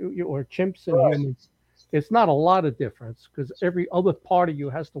mean, or chimps and Right. humans. It's not a lot of difference because every other part of you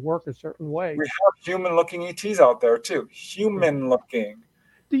has to work a certain way. We have human-looking ETs out there too. Human-looking.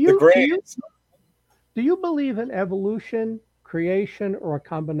 Do The you Greys. do you believe in evolution, creation, or a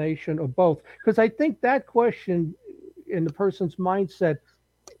combination of both? Because I think that question in the person's mindset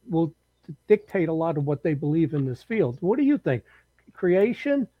will dictate a lot of what they believe in this field. What do you think?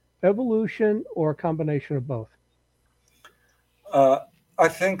 Creation, evolution, or a combination of both? I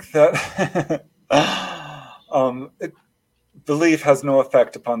think that belief has no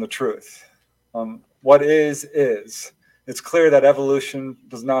effect upon the truth. What is. It's clear that evolution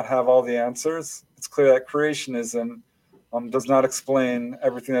does not have all the answers. It's clear that creationism does not explain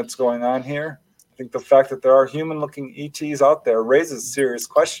everything that's going on here. I think the fact that there are human-looking ETs out there raises serious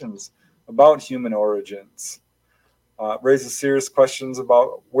questions about human origins, raises serious questions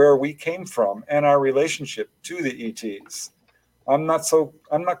about where we came from and our relationship to the ETs. I'm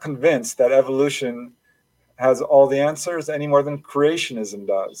not convinced that evolution has all the answers any more than creationism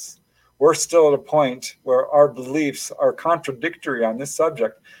does. We're still at a point where our beliefs are contradictory on this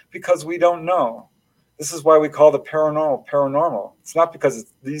subject because we don't know. This is why we call the paranormal. It's not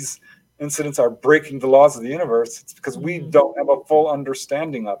because these incidents are breaking the laws of the universe. It's because we don't have a full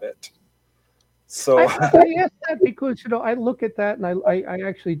understanding of it. So I ask that because I look at that and I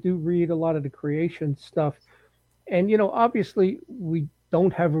actually do read a lot of the creation stuff, and obviously we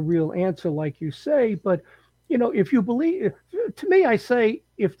don't have a real answer like you say, but if you believe, to me, I say,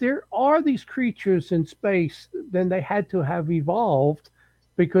 if there are these creatures in space, then they had to have evolved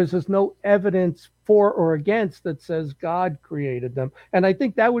because there's no evidence for or against that says God created them. And I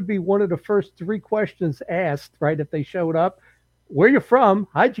think that would be one of the first three questions asked, right? If they showed up, where you from?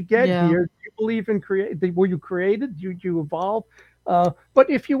 How'd you get Yeah. here? Do you believe in Were you created? Did you evolve? But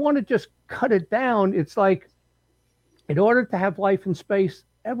if you want to just cut it down, it's like, in order to have life in space,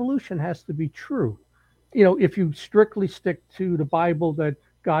 evolution has to be true. If you strictly stick to the Bible that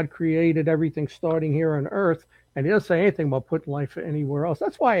God created everything starting here on Earth, and he doesn't say anything about putting life anywhere else.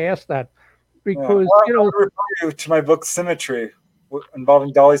 That's why I asked that, because I would refer you to my book Symmetry,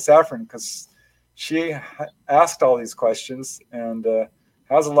 involving Dolly Saffron, because she asked all these questions and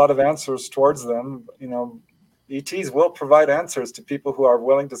has a lot of answers towards them. ETs will provide answers to people who are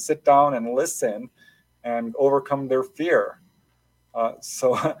willing to sit down and listen and overcome their fear.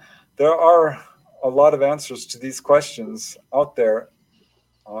 So there are a lot of answers to these questions out there.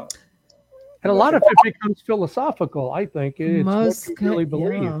 And a lot of it becomes philosophical, I think. It's what you really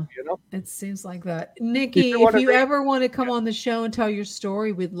believe, Yeah. It seems like that. Nikki, if you ever want to come on the show and tell your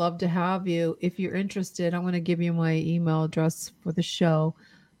story, we'd love to have you. If you're interested, I'm going to give you my email address for the show,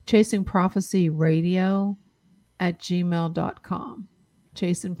 chasingprophecyradio@gmail.com.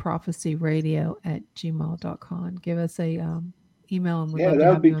 chasingprophecyradio@gmail.com. Give us a email, and we'd love to that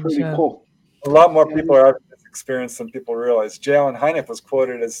have would be you on the pretty show. cool. A lot more people are having this experience than people realize. J. Allen Hynek was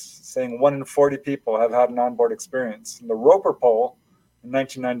quoted as saying 1 in 40 people have had an onboard experience. And the Roper poll in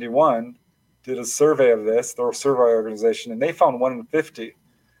 1991 did a survey of this, the survey organization, and they found 1 in 50.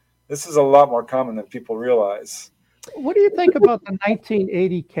 This is a lot more common than people realize. What do you think about the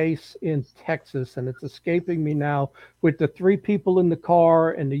 1980 case in Texas? And it's escaping me now, with the 3 people in the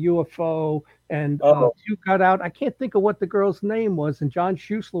car and the UFO, and 2 got out. I can't think of what the girl's name was, and John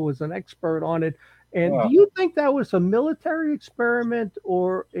Schuessler was an expert on it. And do you think that was a military experiment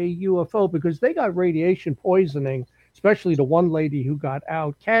or a UFO? Because they got radiation poisoning, especially the one lady who got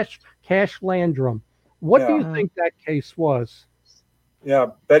out, Cash Landrum. What do you think that case was?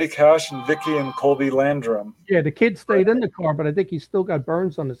 Yeah, Betty Cash and Vicky and Colby Landrum. Yeah, the kid stayed in the car, but I think he still got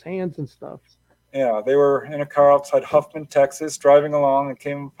burns on his hands and stuff. Yeah, they were in a car outside Huffman, Texas, driving along and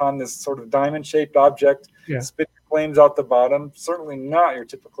came upon this sort of diamond-shaped object, spitting flames out the bottom. Certainly not your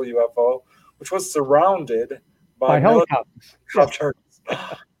typical UFO, which was surrounded by helicopters who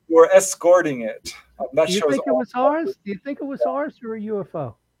were escorting it. Do you think it was ours? Do you think it was ours or a UFO?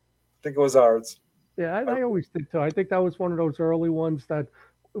 I think it was ours. Yeah, I always think so. I think that was one of those early ones that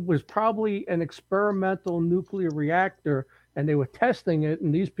was probably an experimental nuclear reactor, and they were testing it,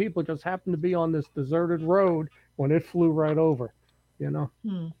 and these people just happened to be on this deserted road when it flew right over, Yeah,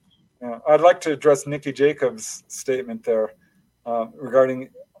 I'd like to address Nikki Jacobs' statement there regarding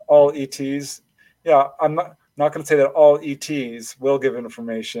all ETs. Yeah, I'm not going to say that all ETs will give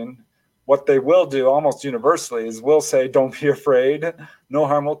information. What they will do almost universally is will say, don't be afraid. No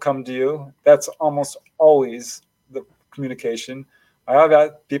harm will come to you. That's almost always the communication. I have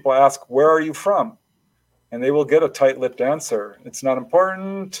had people ask, where are you from? And they will get a tight-lipped answer. It's not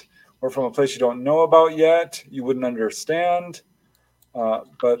important. We're from a place you don't know about yet. You wouldn't understand.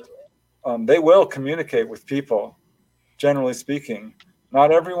 But they will communicate with people, generally speaking.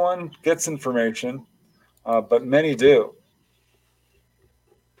 Not everyone gets information, but many do.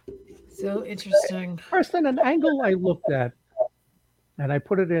 So interesting. Preston, an angle I looked at, and I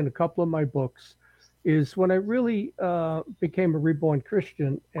put it in a couple of my books, is when I really became a reborn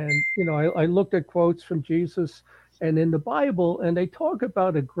Christian. And, I looked at quotes from Jesus and in the Bible, and they talk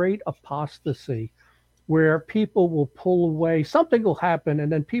about a great apostasy where people will pull away. Something will happen,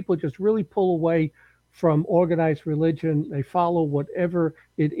 and then people just really pull away from organized religion. They follow whatever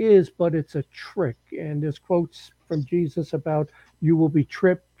it is, but it's a trick. And there's quotes from Jesus about you will be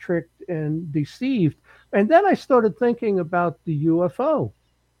tricked, and deceived. And then I started thinking about the UFO.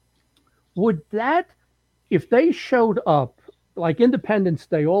 Would that, if they showed up like Independence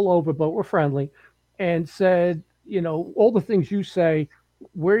Day all over, but we're friendly, and said, all the things you say,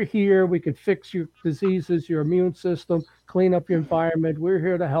 we're here, we can fix your diseases, your immune system, clean up your environment, we're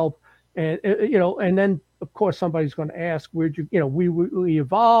here to help. And, and then of course somebody's going to ask, where'd you, we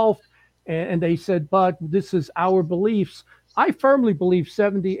evolved. And they said, but this is our beliefs. I firmly believe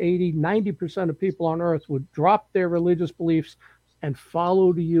 70, 80, 90% of people on Earth would drop their religious beliefs and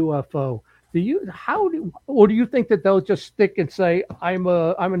follow the UFO. Do you think that they'll just stick and say, I'm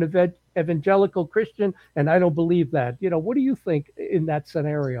an evangelical Christian and I don't believe that? What do you think in that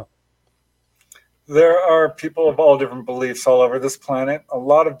scenario? There are people of all different beliefs all over this planet, a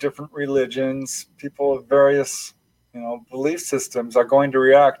lot of different religions, people of various, belief systems are going to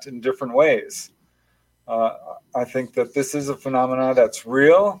react in different ways. I think that this is a phenomena that's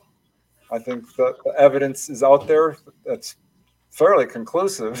real. I think that the evidence is out there that's fairly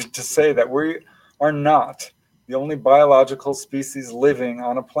conclusive to say that we are not the only biological species living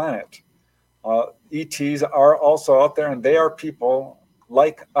on a planet. ETs are also out there, and they are people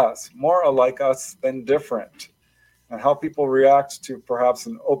like us, more alike us than different. And how people react to perhaps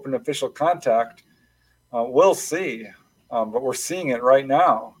an open official contact, we'll see. But we're seeing it right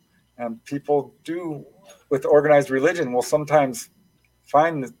now. And people do, with organized religion, will sometimes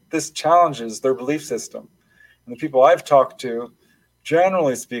find that this challenges their belief system. And the people I've talked to,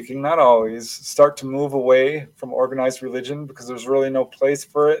 generally speaking, not always, start to move away from organized religion because there's really no place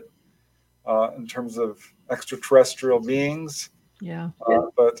for it in terms of extraterrestrial beings. Yeah.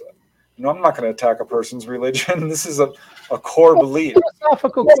 But I'm not going to attack a person's religion. This is a core belief.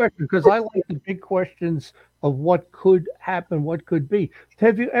 Philosophical question, because I like the big questions of what could happen, what could be.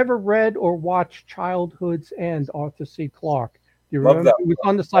 Have you ever read or watched Childhood's End, Arthur C. Clarke? Do you remember? It was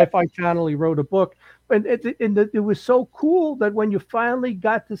on the Sci-Fi Channel. He wrote a book. And it was so cool that when you finally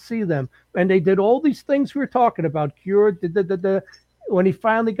got to see them, and they did all these things we were talking about, cured, when he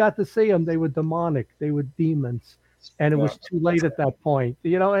finally got to see them, they were demonic. They were demons. And it was too late at that point,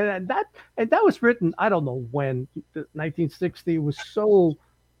 and that was written, I don't know when, 1960 was so,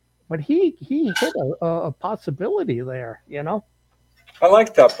 but he hit a possibility there, I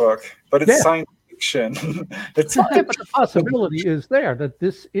like that book, but it's science fiction. But the possibility is there that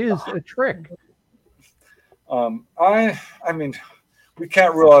this is a trick. I mean, we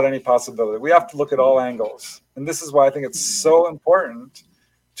can't rule out any possibility. We have to look at all angles. And this is why I think it's so important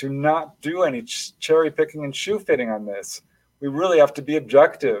to not do any cherry picking and shoe fitting on this. We really have to be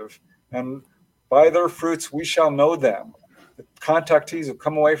objective, and by their fruits we shall know them. The contactees who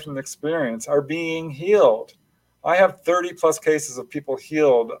come away from the experience are being healed. I have 30 plus cases of people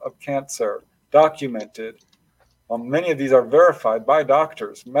healed of cancer documented. Many of these are verified by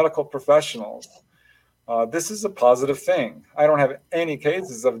doctors, medical professionals. This is a positive thing. I don't have any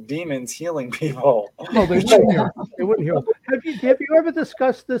cases of demons healing people. No, they wouldn't heal. They wouldn't heal. Have you ever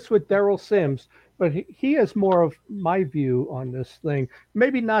discussed this with Daryl Sims? But he has more of my view on this thing.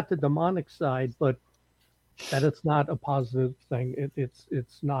 Maybe not the demonic side, but that it's not a positive thing.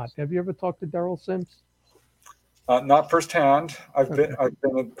 It's not. Have you ever talked to Daryl Sims? Not firsthand. I've been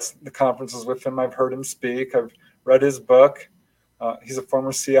at the conferences with him. I've heard him speak. I've read his book. He's a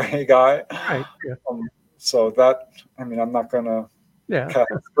former CIA guy. Right. Yeah. So that, I'm not going to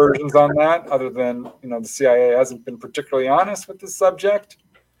cast aspersions on that, other than, the CIA hasn't been particularly honest with this subject.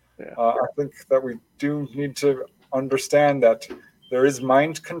 Yeah. I think that we do need to understand that there is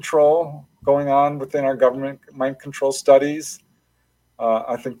mind control going on within our government, mind control studies.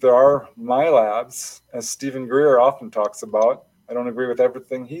 I think there are MILABs, as Stephen Greer often talks about. I don't agree with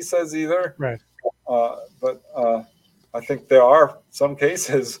everything he says either. Right. But I think there are some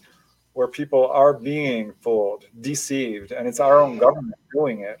cases where people are being fooled, deceived, and it's our own government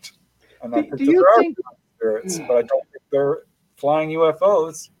doing it. And I think do you think spirits, but I don't think they're flying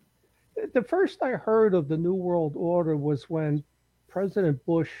UFOs. The first I heard of the New World Order was when President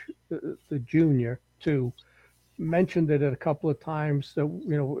Bush, the Junior, too, mentioned it a couple of times. That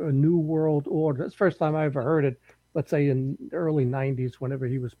a New World Order. That's the first time I ever heard it. Let's say in the early '90s, whenever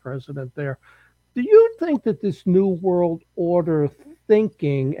he was president there. Do you think that this New World Order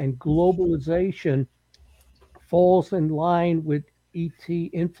thinking and globalization falls in line with ET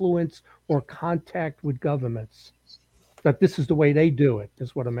influence or contact with governments? That this is the way they do it,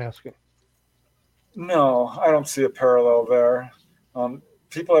 is what I'm asking. No, I don't see a parallel there.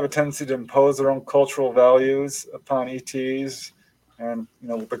 People have a tendency to impose their own cultural values upon ETs. And,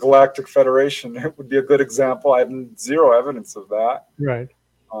 the Galactic Federation, it would be a good example. I have zero evidence of that. Right.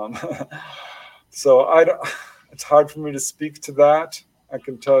 So it's hard for me to speak to that. I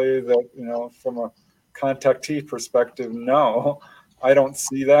can tell you that, from a contactee perspective, no, I don't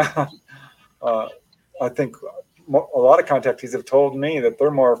see that. I think a lot of contactees have told me that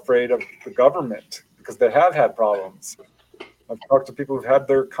they're more afraid of the government because they have had problems. I've talked to people who've had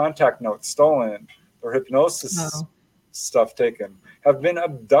their contact notes stolen, their hypnosis stuff taken, have been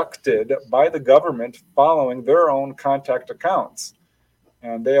abducted by the government following their own contact accounts.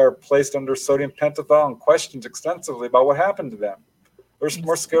 And they are placed under sodium pentothal and questioned extensively about what happened to them. They're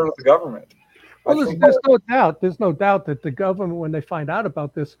more scared of the government. Well, there's no doubt. There's no doubt that the government, when they find out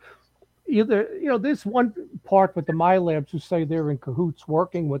about this, either, there's one part with the MILABs who say they're in cahoots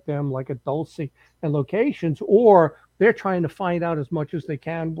working with them, like at Dulce and locations, or they're trying to find out as much as they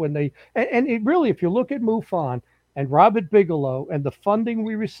can when they, and it really, if you look at MUFON, and Robert Bigelow and the funding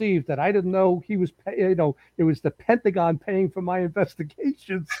we received that I didn't know he was, it was the Pentagon paying for my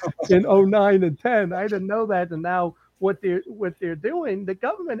investigations in '09 and 10. I didn't know that. And now what they're doing, the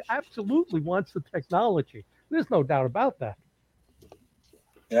government absolutely wants the technology. There's no doubt about that.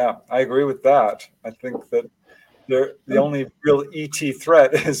 Yeah, I agree with that. I think that the only real ET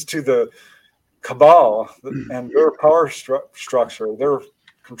threat is to the cabal and their power structure, their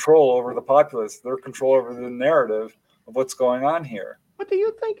control over the populace, their control over the narrative of what's going on here. But do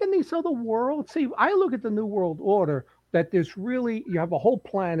you think in these other worlds, see, I look at the New World Order, that there's really, you have a whole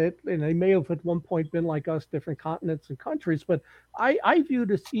planet, and they may have at one point been like us, different continents and countries, but I view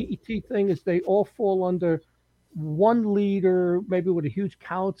this EET thing as they all fall under one leader, maybe with a huge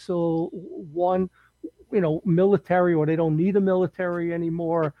council, one, military, or they don't need a military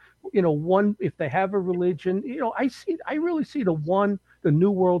anymore. One, if they have a religion, I really see the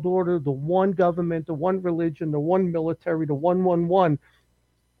New World Order, the one government, the one religion, the one military, the 111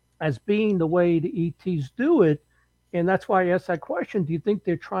 as being the way the ETs do it. And that's why I asked that question. Do you think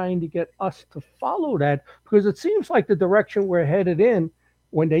they're trying to get us to follow that? Because it seems like the direction we're headed in,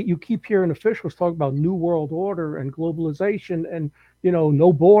 when you keep hearing officials talk about New World Order and globalization and,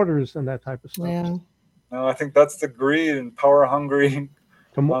 no borders and that type of stuff. Yeah. No, I think that's the greed and power hungry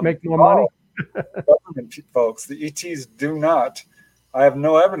to make more money. Government folks, the ETs do not. I have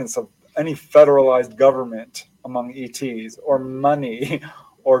no evidence of any federalized government among ETs, or money,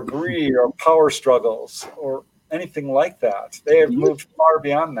 or greed, or power struggles, or anything like that. They have moved far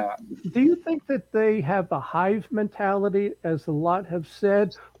beyond that. Do you think that they have a hive mentality, as a lot have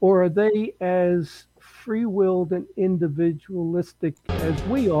said, or are they as free-willed and individualistic as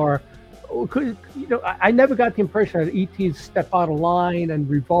we are? I never got the impression that ETs step out of line and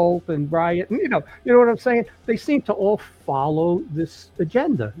revolt and riot. And, you know what I'm saying? They seem to all follow this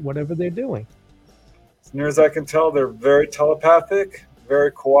agenda, whatever they're doing. As near as I can tell, they're very telepathic,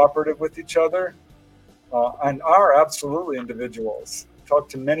 very cooperative with each other, and are absolutely individuals. I've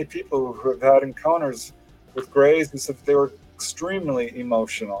talked to many people who have had encounters with Greys and said that they were extremely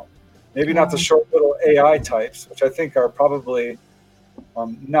emotional. Maybe not the short little AI types, which I think are probably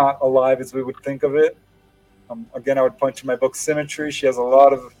not alive as we would think of it. Again, I would point to my book Symmetry. She has a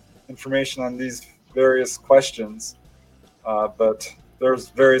lot of information on these various questions, but there's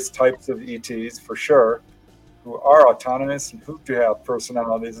various types of ETs for sure who are autonomous and who do have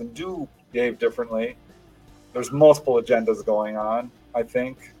personalities and do behave differently. There's multiple agendas going on, I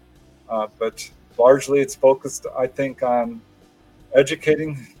think, but largely it's focused, I think, on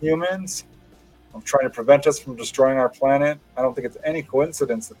educating humans. I'm trying to prevent us from destroying our planet. I don't think it's any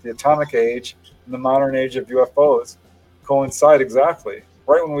coincidence that the atomic age and the modern age of UFOs coincide exactly.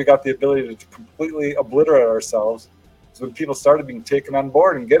 Right when we got the ability to completely obliterate ourselves is when people started being taken on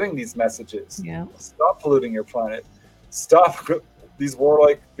board and getting these messages. Yeah. Stop polluting your planet. Stop these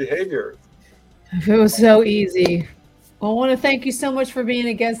warlike behaviors. If it was so easy. Well, I want to thank you so much for being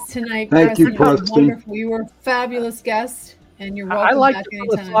a guest tonight. Thank you, Preston. Wonderful. You were a fabulous guest. And you're welcome. I like back the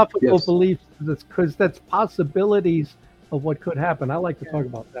anytime. philosophical beliefs because that's possibilities of what could happen. I like to talk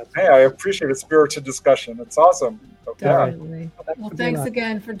about that. Hey, I appreciate a spirited discussion. It's awesome. Definitely. Well, thanks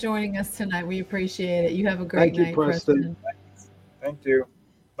again for joining us tonight. We appreciate it. You have a great night, Preston. Thank you.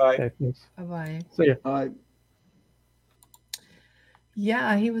 Bye. Okay, bye-bye. See ya. Bye.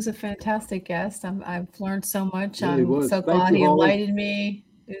 Yeah, he was a fantastic guest. I've learned so much. Yeah, I'm so glad he enlightened me.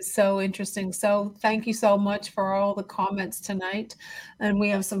 It was so interesting. So thank you so much for all the comments tonight. And we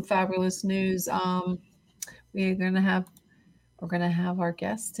have some fabulous news. We're gonna have our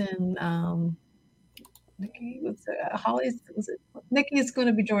guest and Nikki Nikki is going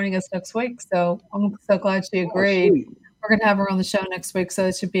to be joining us next week. So I'm so glad she agreed. We're going to have her on the show next week, so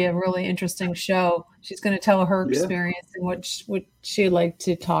it should be a really interesting show. She's going to tell her experience and what she'd like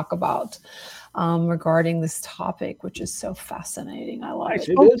to talk about regarding this topic, which is so fascinating. I like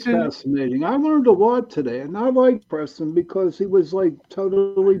it. It is fascinating. I learned a lot today, and I like Preston because he was like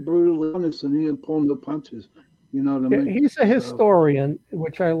totally brutally honest and he didn't pull no punches. You know what I mean? He's a historian,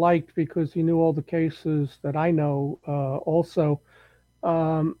 which I liked because he knew all the cases that I know. Also,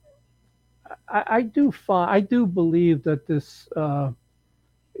 I do believe that this the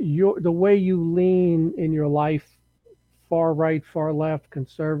way you lean in your life, far right, far left,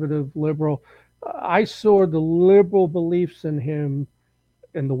 conservative, liberal. I saw the liberal beliefs in him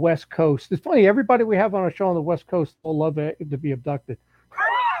in the West Coast. It's funny, everybody we have on our show on the West Coast all love it to be abducted.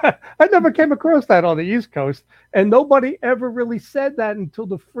 I never came across that on the East Coast, and nobody ever really said that until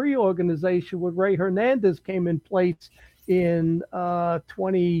the Free Organization with Ray Hernandez came in place in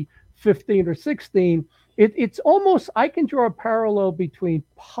 2015 or 16. It's almost, I can draw a parallel between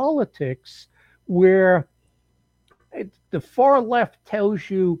politics where the far left tells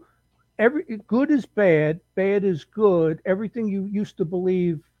you every good is bad, bad is good. Everything you used to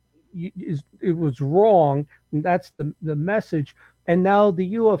believe it was wrong, and that's the message. And now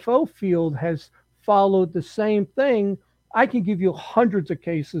the UFO field has followed the same thing. I can give you hundreds of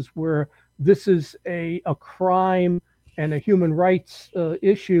cases where this is a crime and a human rights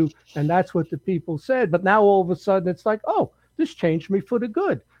issue, and that's what the people said. But now all of a sudden it's like, oh, this changed me for the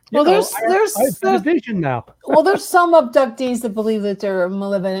good. Well, I have a vision now. Well, there's some abductees that believe that they're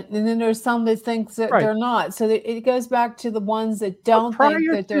malevolent, and then there's some that think that Right. they're not. So it goes back to the ones that don't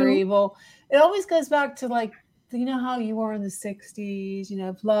think that they're evil. It always goes back to, like, you know how you were in the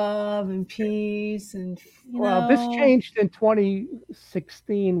 60s, love and peace. And, this changed in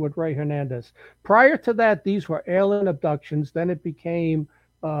 2016 with Ray Hernandez. Prior to that, these were alien abductions. Then it became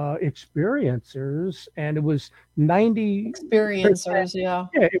experiencers, and it was 90 experiencers. Yeah,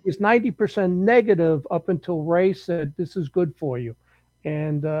 it was 90% negative up until Ray said this is good for you,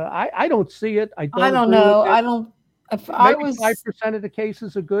 and I don't see it. I don't know. I don't. If I was 5% of the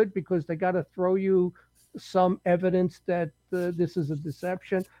cases are good because they got to throw you some evidence that this is a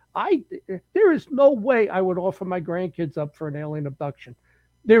deception. There is no way I would offer my grandkids up for an alien abduction.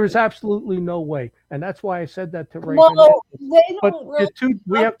 There is absolutely no way, and that's why I said that to Ray. Well, they don't really.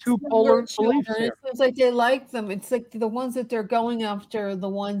 We have two polar beliefs here. It seems like they like them. It's like the ones that they're going after, the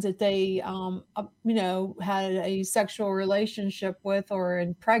ones that they, had a sexual relationship with or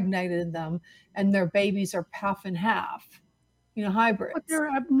impregnated them, and their babies are half and half. Hybrids. But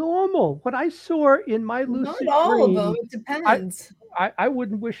they're abnormal. What I saw in my lucid Not all dream, of them. It depends. I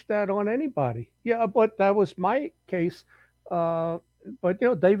wouldn't wish that on anybody. Yeah, but that was my case. But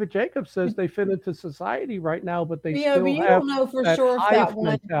David Jacobs says they fit into society right now, but they still but you have don't know for that sure if hive that one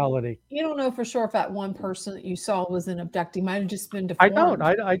mentality. You don't know for sure if that one person that you saw was an abductee. Might have just been deformed.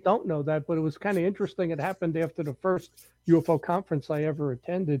 I don't know that, but it was kind of interesting. It happened after the first UFO conference I ever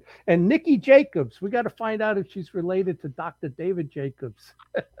attended. And Nikki Jacobs, we got to find out if she's related to Dr. David Jacobs.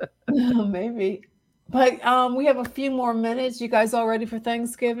 Maybe. But we have a few more minutes. You guys all ready for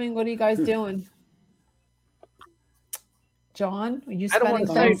Thanksgiving? What are you guys doing? John, are you spending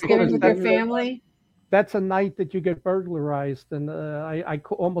Thanksgiving with your family? That's a night that you get burglarized, and I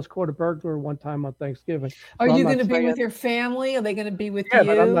almost caught a burglar one time on Thanksgiving. Are you going to be with your family? Are they going to be with you?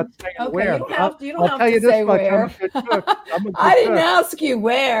 But I'm not saying where. You don't have to say where. I didn't ask you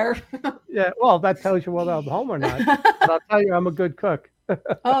where. Yeah, well, that tells you whether I'm home or not. But I'll tell you, I'm a good cook.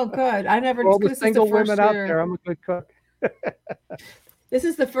 Oh, good. I never. All the single women out there, I'm a good cook. This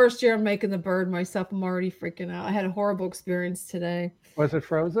is the first year I'm making the bird myself. I'm already freaking out. I had a horrible experience today. Was it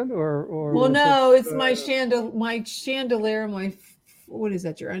frozen or? Well, no, it's my chandelier. What is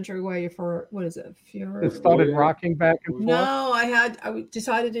that? Your entryway for what is it? It started rocking back and forth. No, I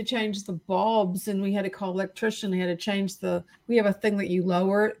decided to change the bulbs, and we had to call an electrician. They had to change we have a thing that you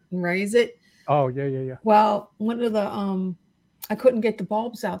lower it and raise it. Oh yeah. Well, one of the I couldn't get the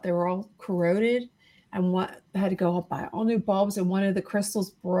bulbs out. They were all corroded. And I had to go up buy all new bulbs, and one of the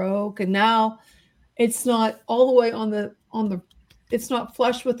crystals broke, and now it's not all the way on the it's not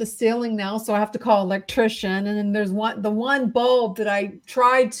flush with the ceiling now, so I have to call an electrician. And then there's the one bulb that I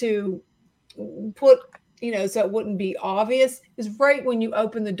tried to put, so it wouldn't be obvious, is right when you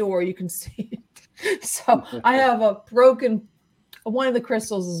open the door, you can see it. So I have one of the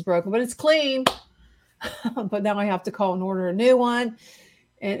crystals is broken, but it's clean. But now I have to call and order a new one,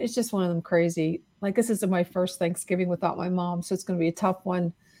 and it's just one of them crazy. Like, this is my first Thanksgiving without my mom, so it's going to be a tough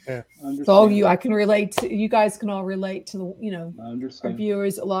one. Yeah, so I can relate to. You guys can all relate to the, our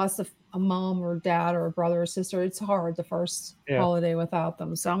viewers, a loss of a mom or dad or a brother or sister. It's hard the first holiday without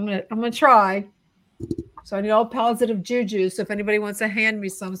them. So I'm gonna try. So I need all positive juju. So if anybody wants to hand me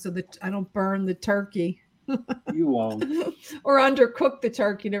some, so that I don't burn the turkey. You won't. Or undercook the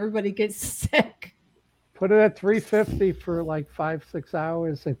turkey and everybody gets sick. Put it at 350 for like 5-6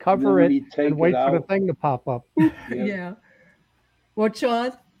 hours and cover it and wait for the thing to pop up. Yeah. What,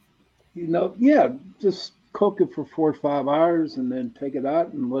 Sean? Just cook it for 4 or 5 hours and then take it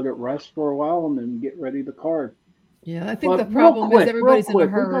out and let it rest for a while and then get ready to carve. Yeah, I think the problem is everybody's in a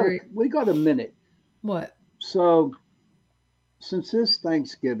hurry. We got a minute. What? So, since this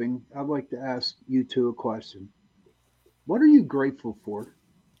Thanksgiving, I'd like to ask you two a question. What are you grateful for?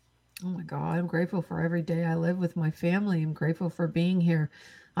 Oh my God, I'm grateful for every day I live with my family. I'm grateful for being here.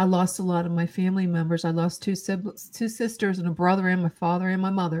 I lost a lot of my family members. I lost 2 siblings, 2 sisters, and a brother, and my father and my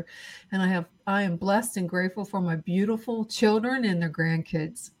mother. And I am blessed and grateful for my beautiful children and their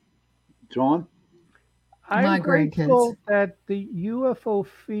grandkids. John? I'm grateful that the UFO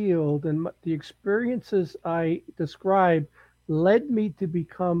field and the experiences I described led me to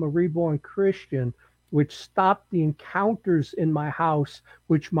become a reborn Christian. which stopped the encounters in my house,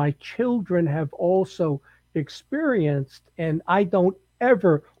 which my children have also experienced. And I don't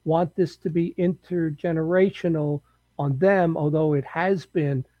ever want this to be intergenerational on them, although it has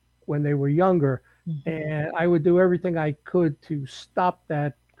been when they were younger. And I would do everything I could to stop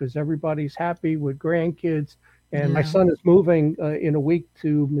that, because everybody's happy with grandkids. And my son is moving in a week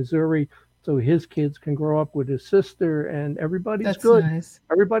to Missouri, so his kids can grow up with his sister, and everybody's good. Nice.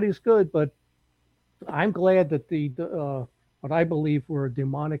 Everybody's good, but I'm glad that the what I believe were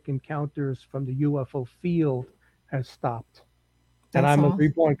demonic encounters from the UFO field has stopped. And I'm a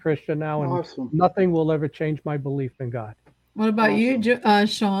reborn Christian now, and nothing will ever change my belief in God. What about you,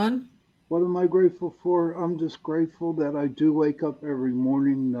 Sean? What am I grateful for? I'm just grateful that I do wake up every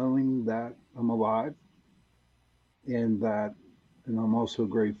morning knowing that I'm alive, and I'm also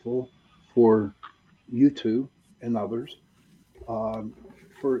grateful for you two and others,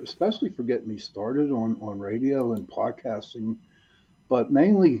 especially for getting me started on radio and podcasting. But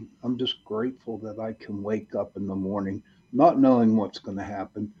mainly, I'm just grateful that I can wake up in the morning not knowing what's going to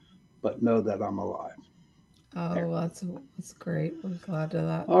happen, but know that I'm alive. Oh, that's great. I'm glad of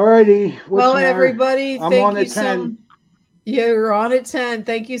that. All righty. Well, everybody, thank you so. You're on at 10.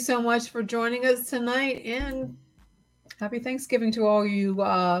 Thank you so much for joining us tonight, and happy Thanksgiving to all you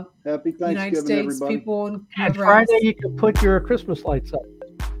happy Thanksgiving, United States everybody. people. And Friday, you can put your Christmas lights up.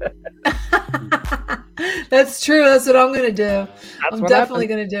 That's true. That's what I'm going to do. I'm definitely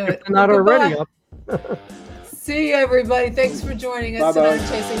going to do it. Not already up. See you, everybody. Thanks for joining us tonight on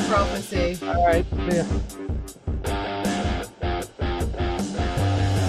Chasing Prophecy. All right. See ya.